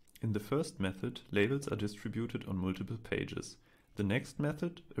out. In the first method, labels are distributed on multiple pages. The next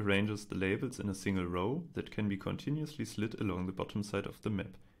method arranges the labels in a single row that can be continuously slid along the bottom side of the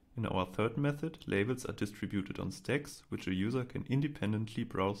map. In our third method, labels are distributed on stacks, which a user can independently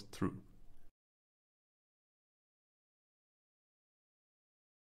browse through.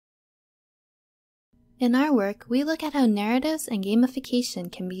 In our work, we look at how narratives and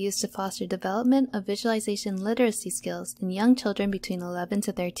gamification can be used to foster development of visualization literacy skills in young children between 11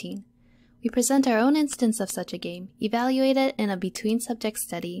 to 13. We present our own instance of such a game, evaluate it in a between-subject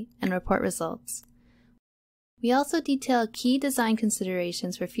study, and report results. We also detail key design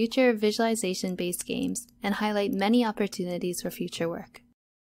considerations for future visualization-based games and highlight many opportunities for future work.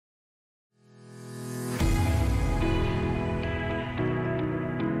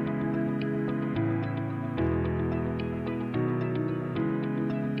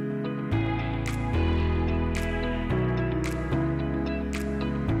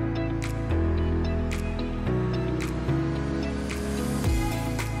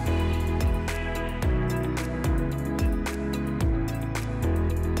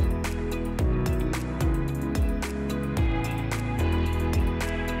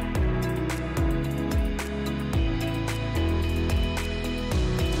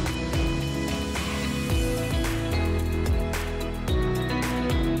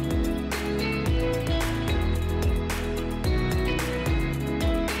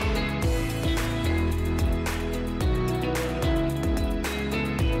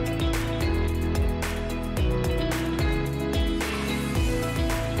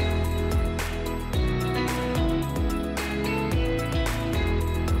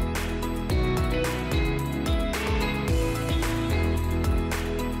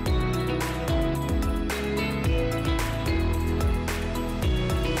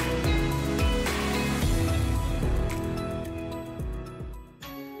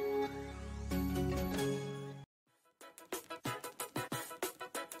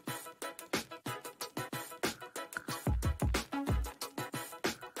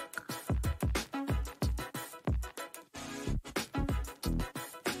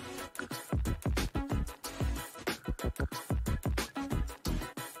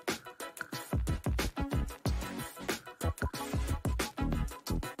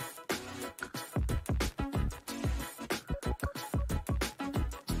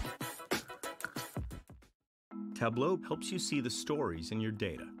 Tableau helps you see the stories in your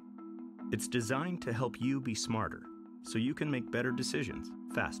data. It's designed to help you be smarter, so you can make better decisions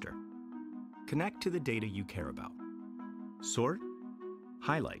faster. Connect to the data you care about. Sort,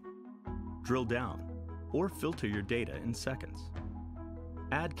 highlight, drill down, or filter your data in seconds.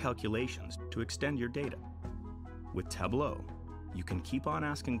 Add calculations to extend your data. With Tableau, you can keep on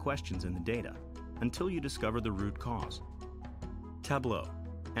asking questions in the data until you discover the root cause. Tableau,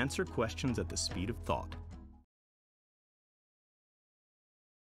 answer questions at the speed of thought.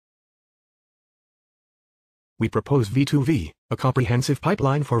 We propose V2V, a comprehensive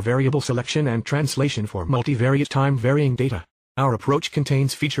pipeline for variable selection and translation for multivariate time-varying data. Our approach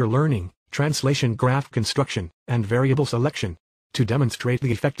contains feature learning, translation graph construction, and variable selection. To demonstrate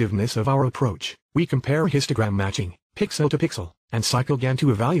the effectiveness of our approach, we compare histogram matching, pixel to pixel, and cycleGAN to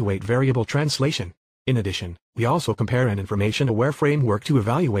evaluate variable translation. In addition, we also compare an information-aware framework to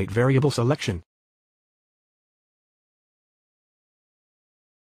evaluate variable selection.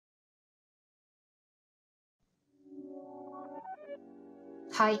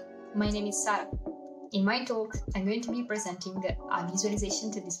 Hi, my name is Sarah. In my talk, I'm going to be presenting a visualization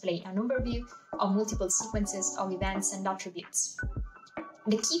to display an overview of multiple sequences of events and attributes.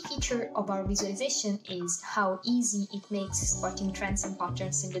 The key feature of our visualization is how easy it makes spotting trends and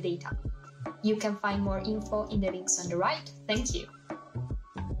patterns in the data. You can find more info in the links on the right. Thank you.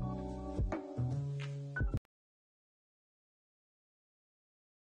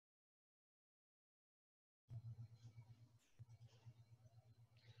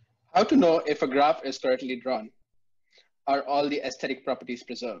 How to know if a graph is correctly drawn? Are all the aesthetic properties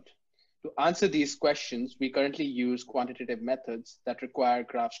preserved? To answer these questions, we currently use quantitative methods that require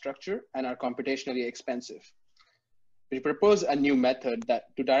graph structure and are computationally expensive. We propose a new method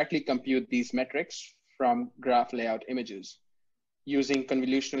to directly compute these metrics from graph layout images using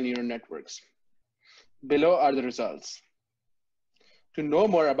convolutional neural networks. Below are the results. To know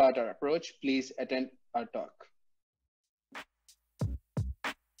more about our approach, please attend our talk.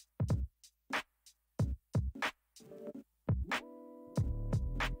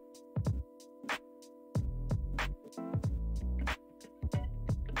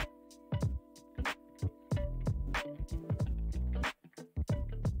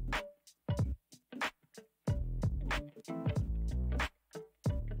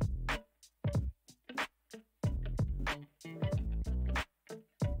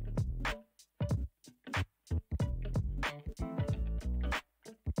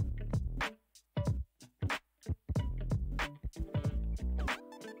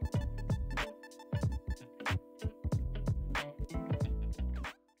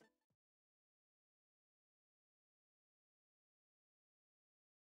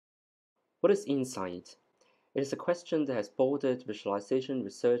 What is insight? It is a question that has bothered visualization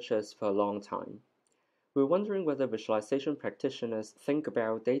researchers for a long time. We're wondering whether visualization practitioners think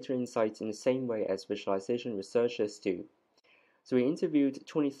about data insights in the same way as visualization researchers do. So we interviewed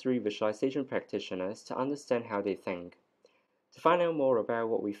 23 visualization practitioners to understand how they think. To find out more about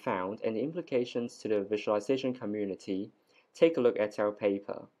what we found and the implications to the visualization community, take a look at our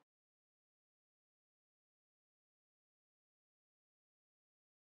paper.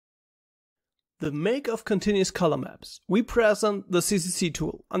 The make of continuous color maps. We present the CCC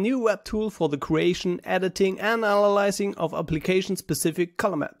tool, a new web tool for the creation, editing and analyzing of application-specific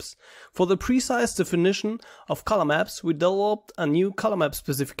color maps. For the precise definition of color maps, we developed a new color map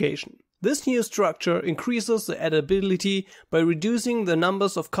specification. This new structure increases the editability by reducing the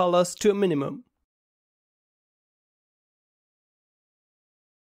numbers of colors to a minimum.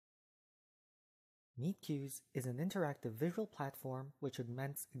 MeetQueues is an interactive visual platform which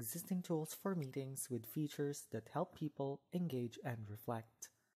augments existing tools for meetings with features that help people engage and reflect.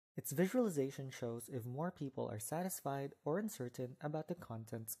 Its visualization shows if more people are satisfied or uncertain about the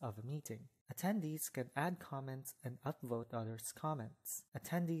contents of a meeting. Attendees can add comments and upvote others' comments.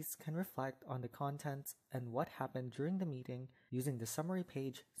 Attendees can reflect on the contents and what happened during the meeting using the summary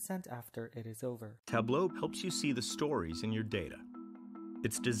page sent after it is over. Tableau helps you see the stories in your data.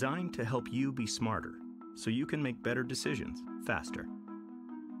 It's designed to help you be smarter, so you can make better decisions faster.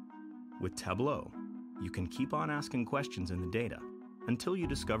 With Tableau, you can keep on asking questions in the data until you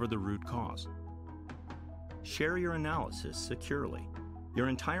discover the root cause. Share your analysis securely. Your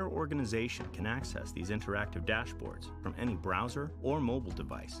entire organization can access these interactive dashboards from any browser or mobile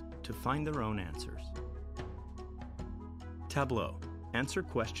device to find their own answers. Tableau, answer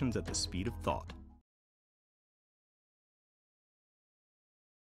questions at the speed of thought.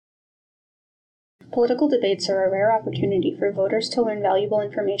 Political debates are a rare opportunity for voters to learn valuable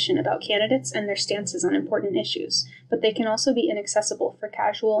information about candidates and their stances on important issues, but they can also be inaccessible for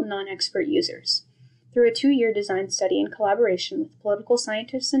casual, non-expert users. Through a 2-year design study in collaboration with political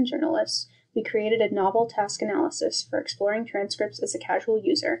scientists and journalists, we created a novel task analysis for exploring transcripts as a casual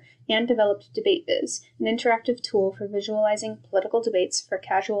user and developed DebateViz, an interactive tool for visualizing political debates for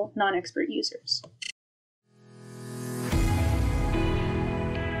casual, non-expert users.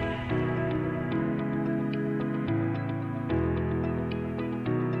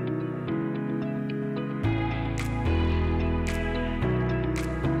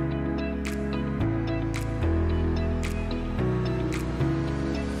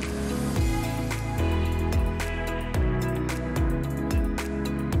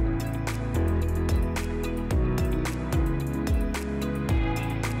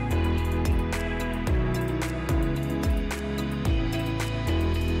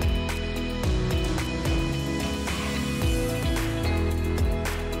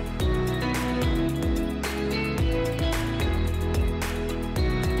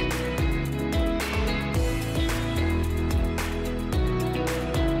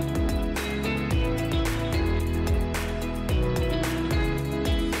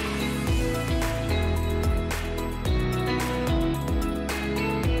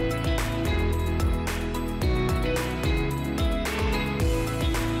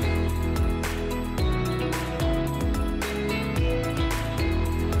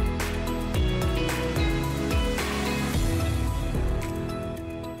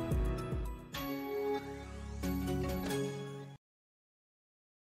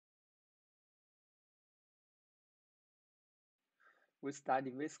 We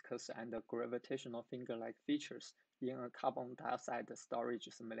study viscous and gravitational finger-like features in a carbon dioxide storage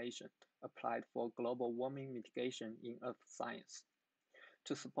simulation applied for global warming mitigation in earth science.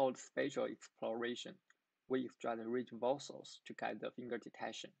 To support spatial exploration, we extract rich fossils to guide the finger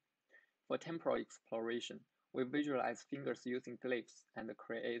detection. For temporal exploration, we visualize fingers using glyphs and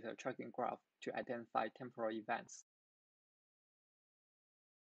create a tracking graph to identify temporal events.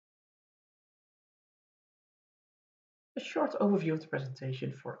 A short overview of the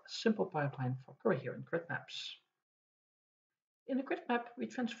presentation for a simple pipeline for coherent grid maps. In a grid map, we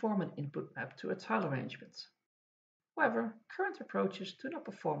transform an input map to a tile arrangement. However, current approaches do not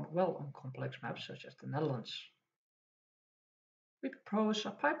perform well on complex maps such as the Netherlands. We propose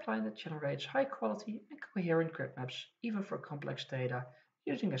a pipeline that generates high quality and coherent grid maps even for complex data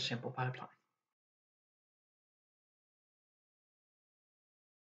using a simple pipeline.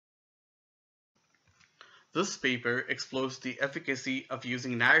 This paper explores the efficacy of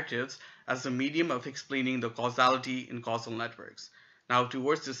using narratives as a medium of explaining the causality in causal networks. Now,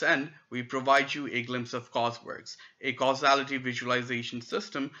 towards this end, we provide you a glimpse of CausWorks, a causality visualization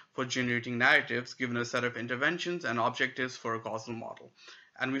system for generating narratives given a set of interventions and objectives for a causal model.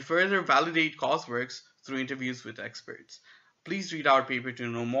 And we further validate CausWorks through interviews with experts. Please read our paper to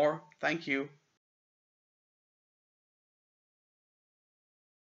know more. Thank you.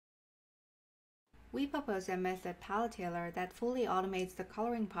 We propose a method palettailor that fully automates the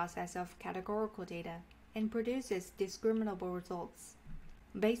coloring process of categorical data and produces discriminable results.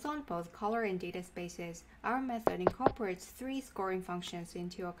 Based on both color and data spaces, our method incorporates 3 scoring functions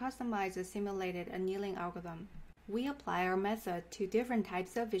into a customized simulated annealing algorithm. We apply our method to different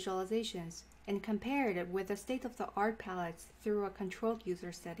types of visualizations and compare it with the state-of-the-art palettes through a controlled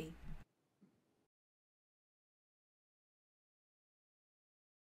user study.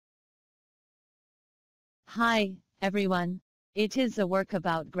 Hi, everyone. It is a work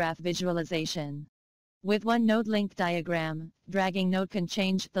about graph visualization. With one node link diagram, dragging node can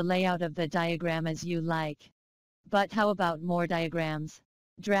change the layout of the diagram as you like. But how about more diagrams?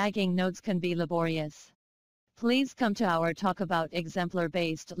 Dragging nodes can be laborious. Please come to our talk about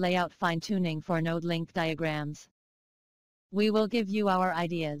exemplar-based layout fine-tuning for node link diagrams. We will give you our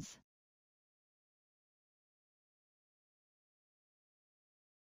ideas.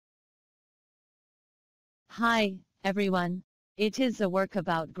 Hi, everyone. It is a work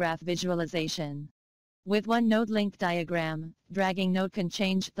about graph visualization. With one node link diagram, dragging node can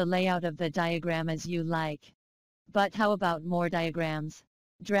change the layout of the diagram as you like. But how about more diagrams?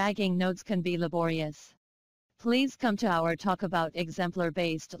 Dragging nodes can be laborious. Please come to our talk about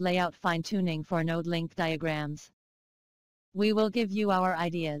exemplar-based layout fine-tuning for node link diagrams. We will give you our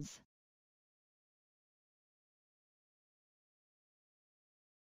ideas.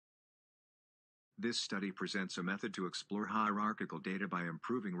 This study presents a method to explore hierarchical data by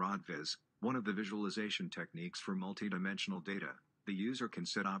improving RODVIS, one of the visualization techniques for multidimensional data. The user can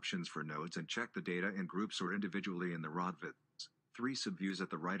set options for nodes and check the data in groups or individually in the RODVIS. 3 subviews at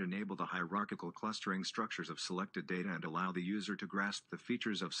the right enable the hierarchical clustering structures of selected data and allow the user to grasp the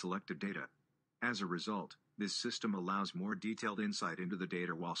features of selected data. As a result, this system allows more detailed insight into the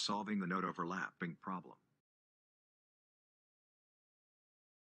data while solving the node overlapping problem.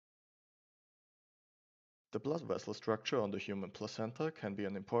 The blood vessel structure on the human placenta can be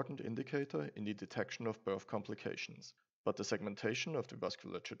an important indicator in the detection of birth complications, but the segmentation of the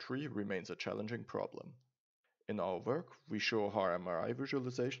vasculature tree remains a challenging problem. In our work, we show how MRI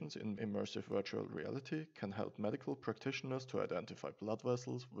visualizations in immersive virtual reality can help medical practitioners to identify blood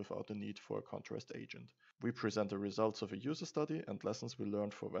vessels without the need for a contrast agent. We present the results of a user study and lessons we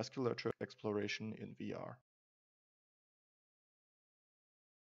learned for vasculature exploration in VR.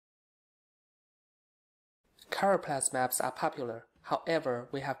 Colourplus maps are popular. However,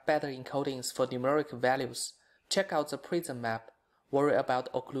 we have better encodings for numeric values. Check out the prism map. Worry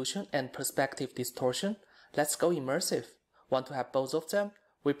about occlusion and perspective distortion? Let's go immersive. Want to have both of them?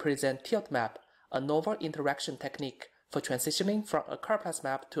 We present tilt map, a novel interaction technique for transitioning from a Colourplus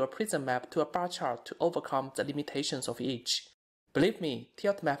map to a prism map to a bar chart to overcome the limitations of each. Believe me,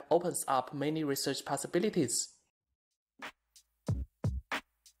 tilt map opens up many research possibilities.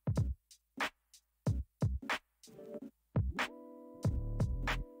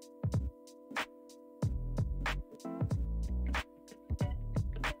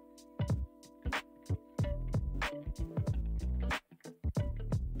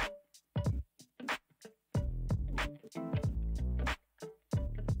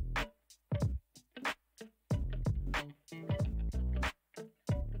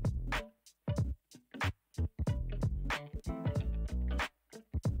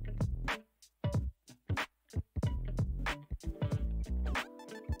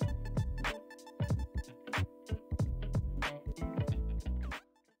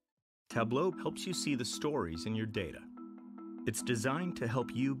 Tableau helps you see the stories in your data. It's designed to help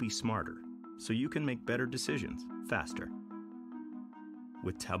you be smarter, so you can make better decisions faster.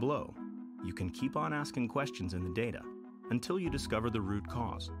 With Tableau, you can keep on asking questions in the data until you discover the root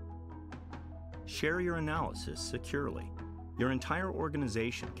cause. Share your analysis securely. Your entire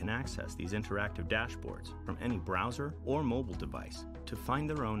organization can access these interactive dashboards from any browser or mobile device to find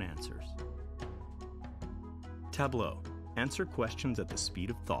their own answers. Tableau. Answer questions at the speed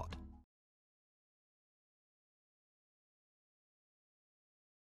of thought.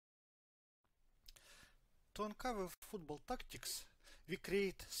 To uncover football tactics, we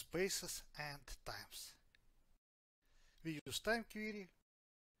create spaces and times. We use time query,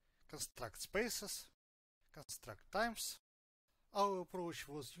 construct spaces, construct times. Our approach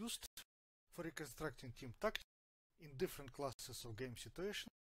was used for reconstructing team tactics in different classes of game situation.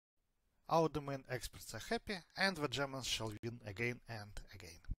 Our domain experts are happy, and the Germans shall win again and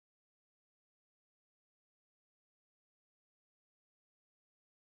again.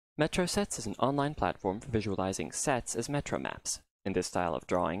 MetroSets is an online platform for visualizing sets as metro maps. In this style of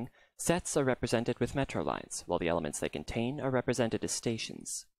drawing, sets are represented with metro lines, while the elements they contain are represented as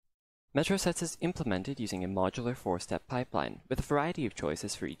stations. MetroSets is implemented using a modular 4-step pipeline with a variety of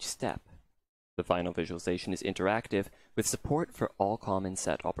choices for each step. The final visualization is interactive with support for all common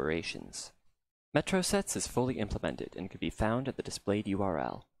set operations. MetroSets is fully implemented and can be found at the displayed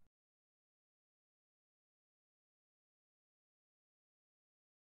URL.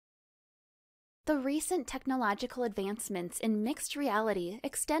 The recent technological advancements in mixed reality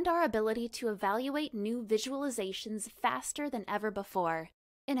extend our ability to evaluate new visualizations faster than ever before.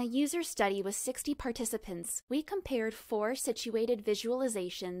 In a user study with 60 participants, we compared 4 situated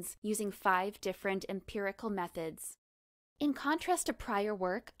visualizations using 5 different empirical methods. In contrast to prior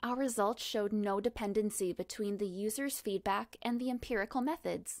work, our results showed no dependency between the user's feedback and the empirical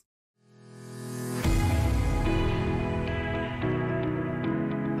methods.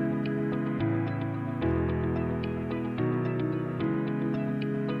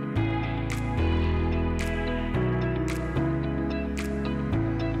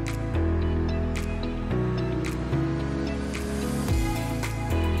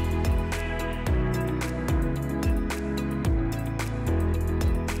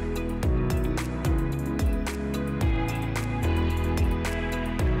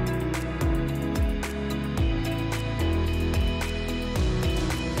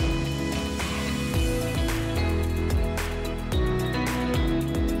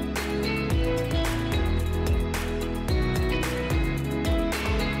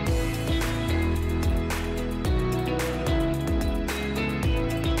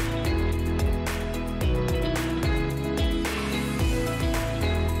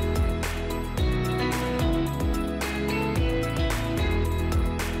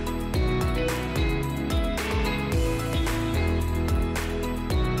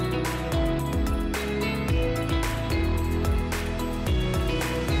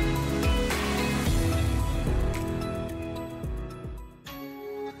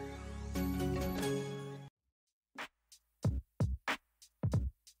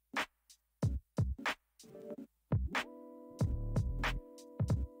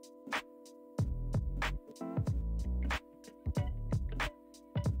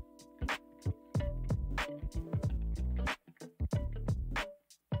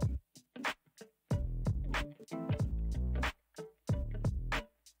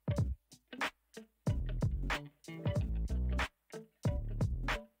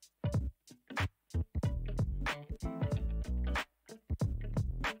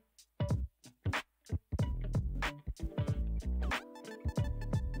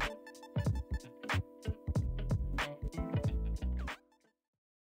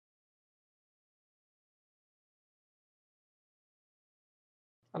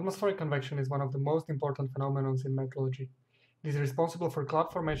 Atmospheric convection is one of the most important phenomena in meteorology. It is responsible for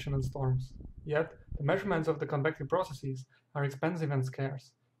cloud formation and storms. Yet, the measurements of the convective processes are expensive and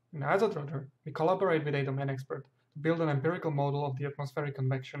scarce. In IsoTracker, we collaborate with a domain expert to build an empirical model of the atmospheric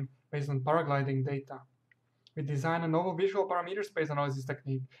convection based on paragliding data. We design a novel visual parameter space analysis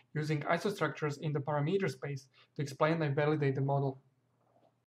technique using isostructures in the parameter space to explain and validate the model.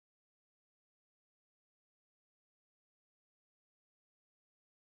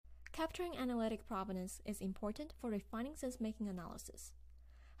 Capturing analytic provenance is important for refining sense-making analysis.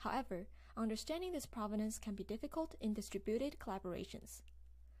 However, understanding this provenance can be difficult in distributed collaborations.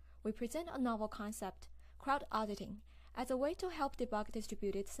 We present a novel concept, crowd auditing, as a way to help debug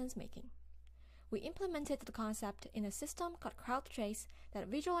distributed sense-making. We implemented the concept in a system called CrowdTrace that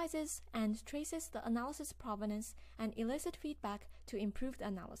visualizes and traces the analysis provenance and elicit feedback to improve the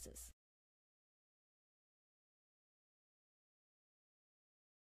analysis.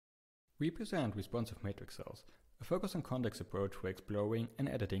 We present responsive matrix cells, a focus on context approach for exploring and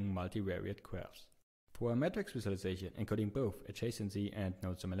editing multivariate graphs. For a matrix visualization encoding both adjacency and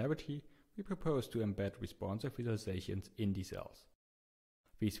node similarity, we propose to embed responsive visualizations in these cells.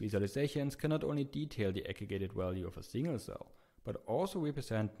 These visualizations can not only detail the aggregated value of a single cell, but also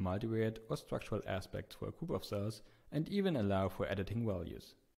represent multivariate or structural aspects for a group of cells and even allow for editing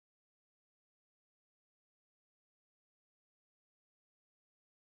values.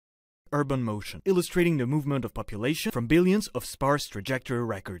 Urban motion, illustrating the movement of population from billions of sparse trajectory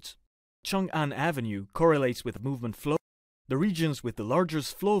records. Chang'an Avenue correlates with movement flow, the regions with the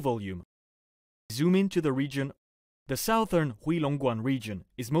largest flow volume. Zoom into the region. The southern Huilongguan region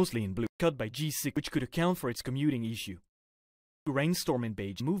is mostly in blue, cut by G6, which could account for its commuting issue. Rainstorm in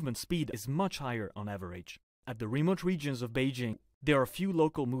Beijing, movement speed is much higher on average. At the remote regions of Beijing, there are few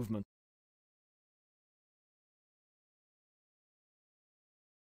local movements.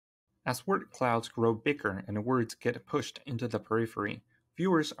 As word clouds grow bigger and words get pushed into the periphery,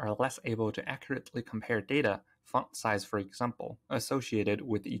 viewers are less able to accurately compare data, font size for example, associated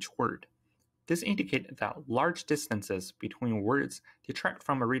with each word. This indicates that large distances between words detract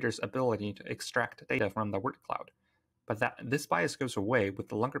from a reader's ability to extract data from the word cloud, but that this bias goes away with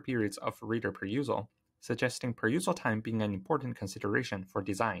the longer periods of reader perusal, suggesting perusal time being an important consideration for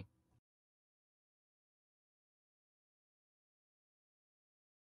design.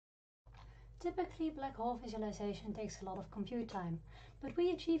 Typically, black hole visualization takes a lot of compute time, but we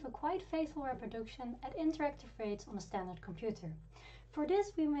achieve a quite faithful reproduction at interactive rates on a standard computer. For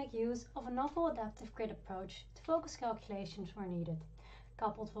this, we make use of a novel adaptive grid approach to focus calculations where needed.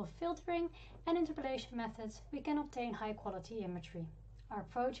 Coupled with filtering and interpolation methods, we can obtain high-quality imagery. Our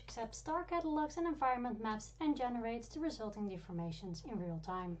approach accepts star catalogs and environment maps and generates the resulting deformations in real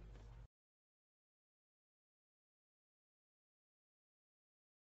time.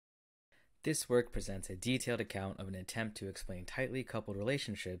 This work presents a detailed account of an attempt to explain tightly coupled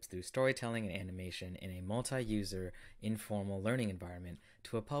relationships through storytelling and animation in a multi-user, informal learning environment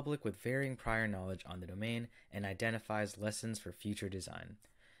to a public with varying prior knowledge on the domain and identifies lessons for future design.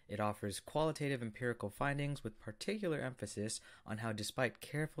 It offers qualitative empirical findings with particular emphasis on how, despite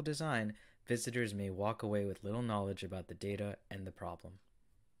careful design, visitors may walk away with little knowledge about the data and the problem.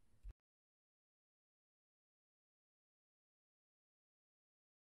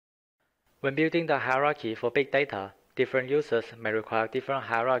 When building the hierarchy for big data, different users may require different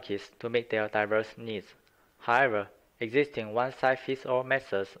hierarchies to meet their diverse needs. However, existing one-size-fits-all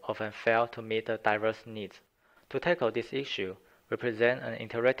methods often fail to meet the diverse needs. To tackle this issue, we present an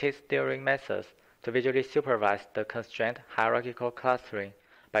interactive steering method to visually supervise the constrained hierarchical clustering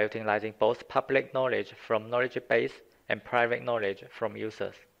by utilizing both public knowledge from knowledge base and private knowledge from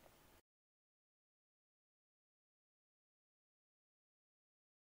users.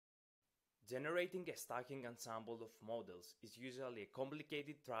 Generating a stacking ensemble of models is usually a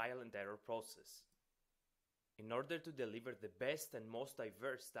complicated trial and error process. In order to deliver the best and most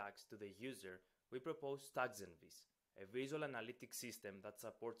diverse stacks to the user, we propose StackZenVis, a visual analytics system that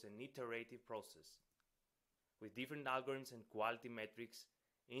supports an iterative process. With different algorithms and quality metrics,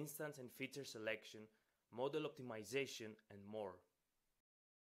 instance and feature selection, model optimization, and more.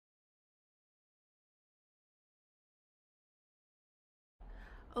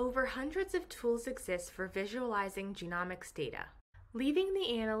 Over hundreds of tools exist for visualizing genomics data, leaving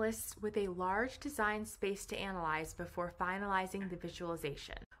the analysts with a large design space to analyze before finalizing the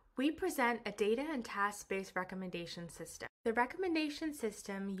visualization. We present a data and task-based recommendation system. The recommendation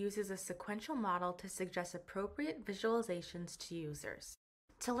system uses a sequential model to suggest appropriate visualizations to users.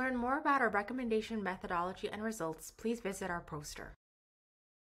 To learn more about our recommendation methodology and results, please visit our poster.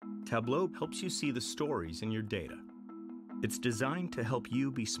 Tableau helps you see the stories in your data. It's designed to help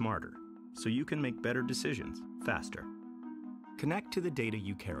you be smarter, so you can make better decisions faster. Connect to the data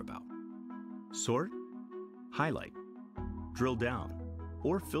you care about. Sort, highlight, drill down,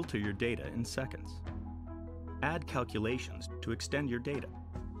 or filter your data in seconds. Add calculations to extend your data.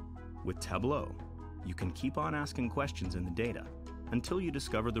 With Tableau, you can keep on asking questions in the data until you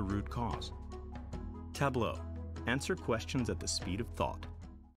discover the root cause. Tableau, answer questions at the speed of thought.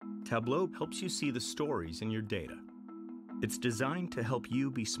 Tableau helps you see the stories in your data. It's designed to help you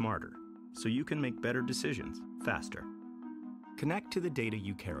be smarter, so you can make better decisions faster. Connect to the data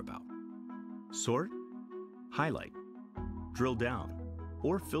you care about. Sort, highlight, drill down,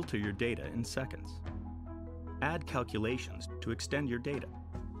 or filter your data in seconds. Add calculations to extend your data.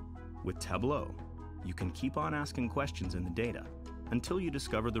 With Tableau, you can keep on asking questions in the data until you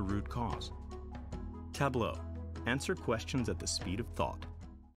discover the root cause. Tableau, answer questions at the speed of thought.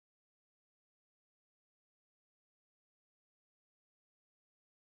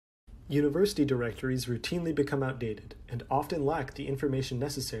 University directories routinely become outdated and often lack the information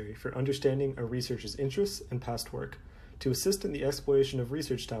necessary for understanding a researcher's interests and past work. To assist in the exploration of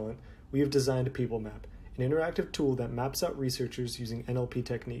research talent, we have designed PeopleMap, an interactive tool that maps out researchers using NLP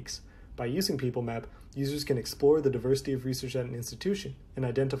techniques. By using PeopleMap, users can explore the diversity of research at an institution and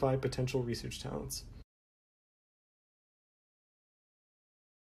identify potential research talents.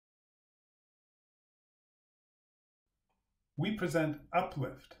 We present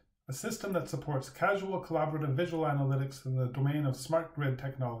Uplift, a system that supports casual collaborative visual analytics in the domain of smart grid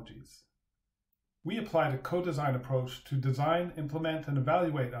technologies. We applied a co-design approach to design, implement, and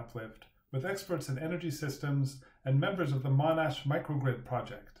evaluate Uplift with experts in energy systems and members of the Monash microgrid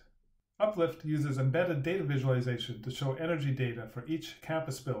project. Uplift uses embedded data visualization to show energy data for each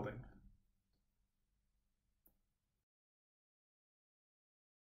campus building.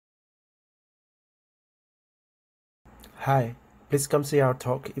 Hi, please come see our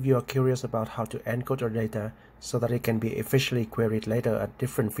talk if you are curious about how to encode your data so that it can be efficiently queried later at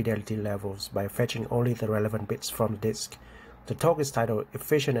different fidelity levels by fetching only the relevant bits from the disk. The talk is titled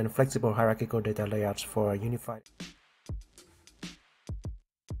Efficient and Flexible Hierarchical Data Layouts for a Unified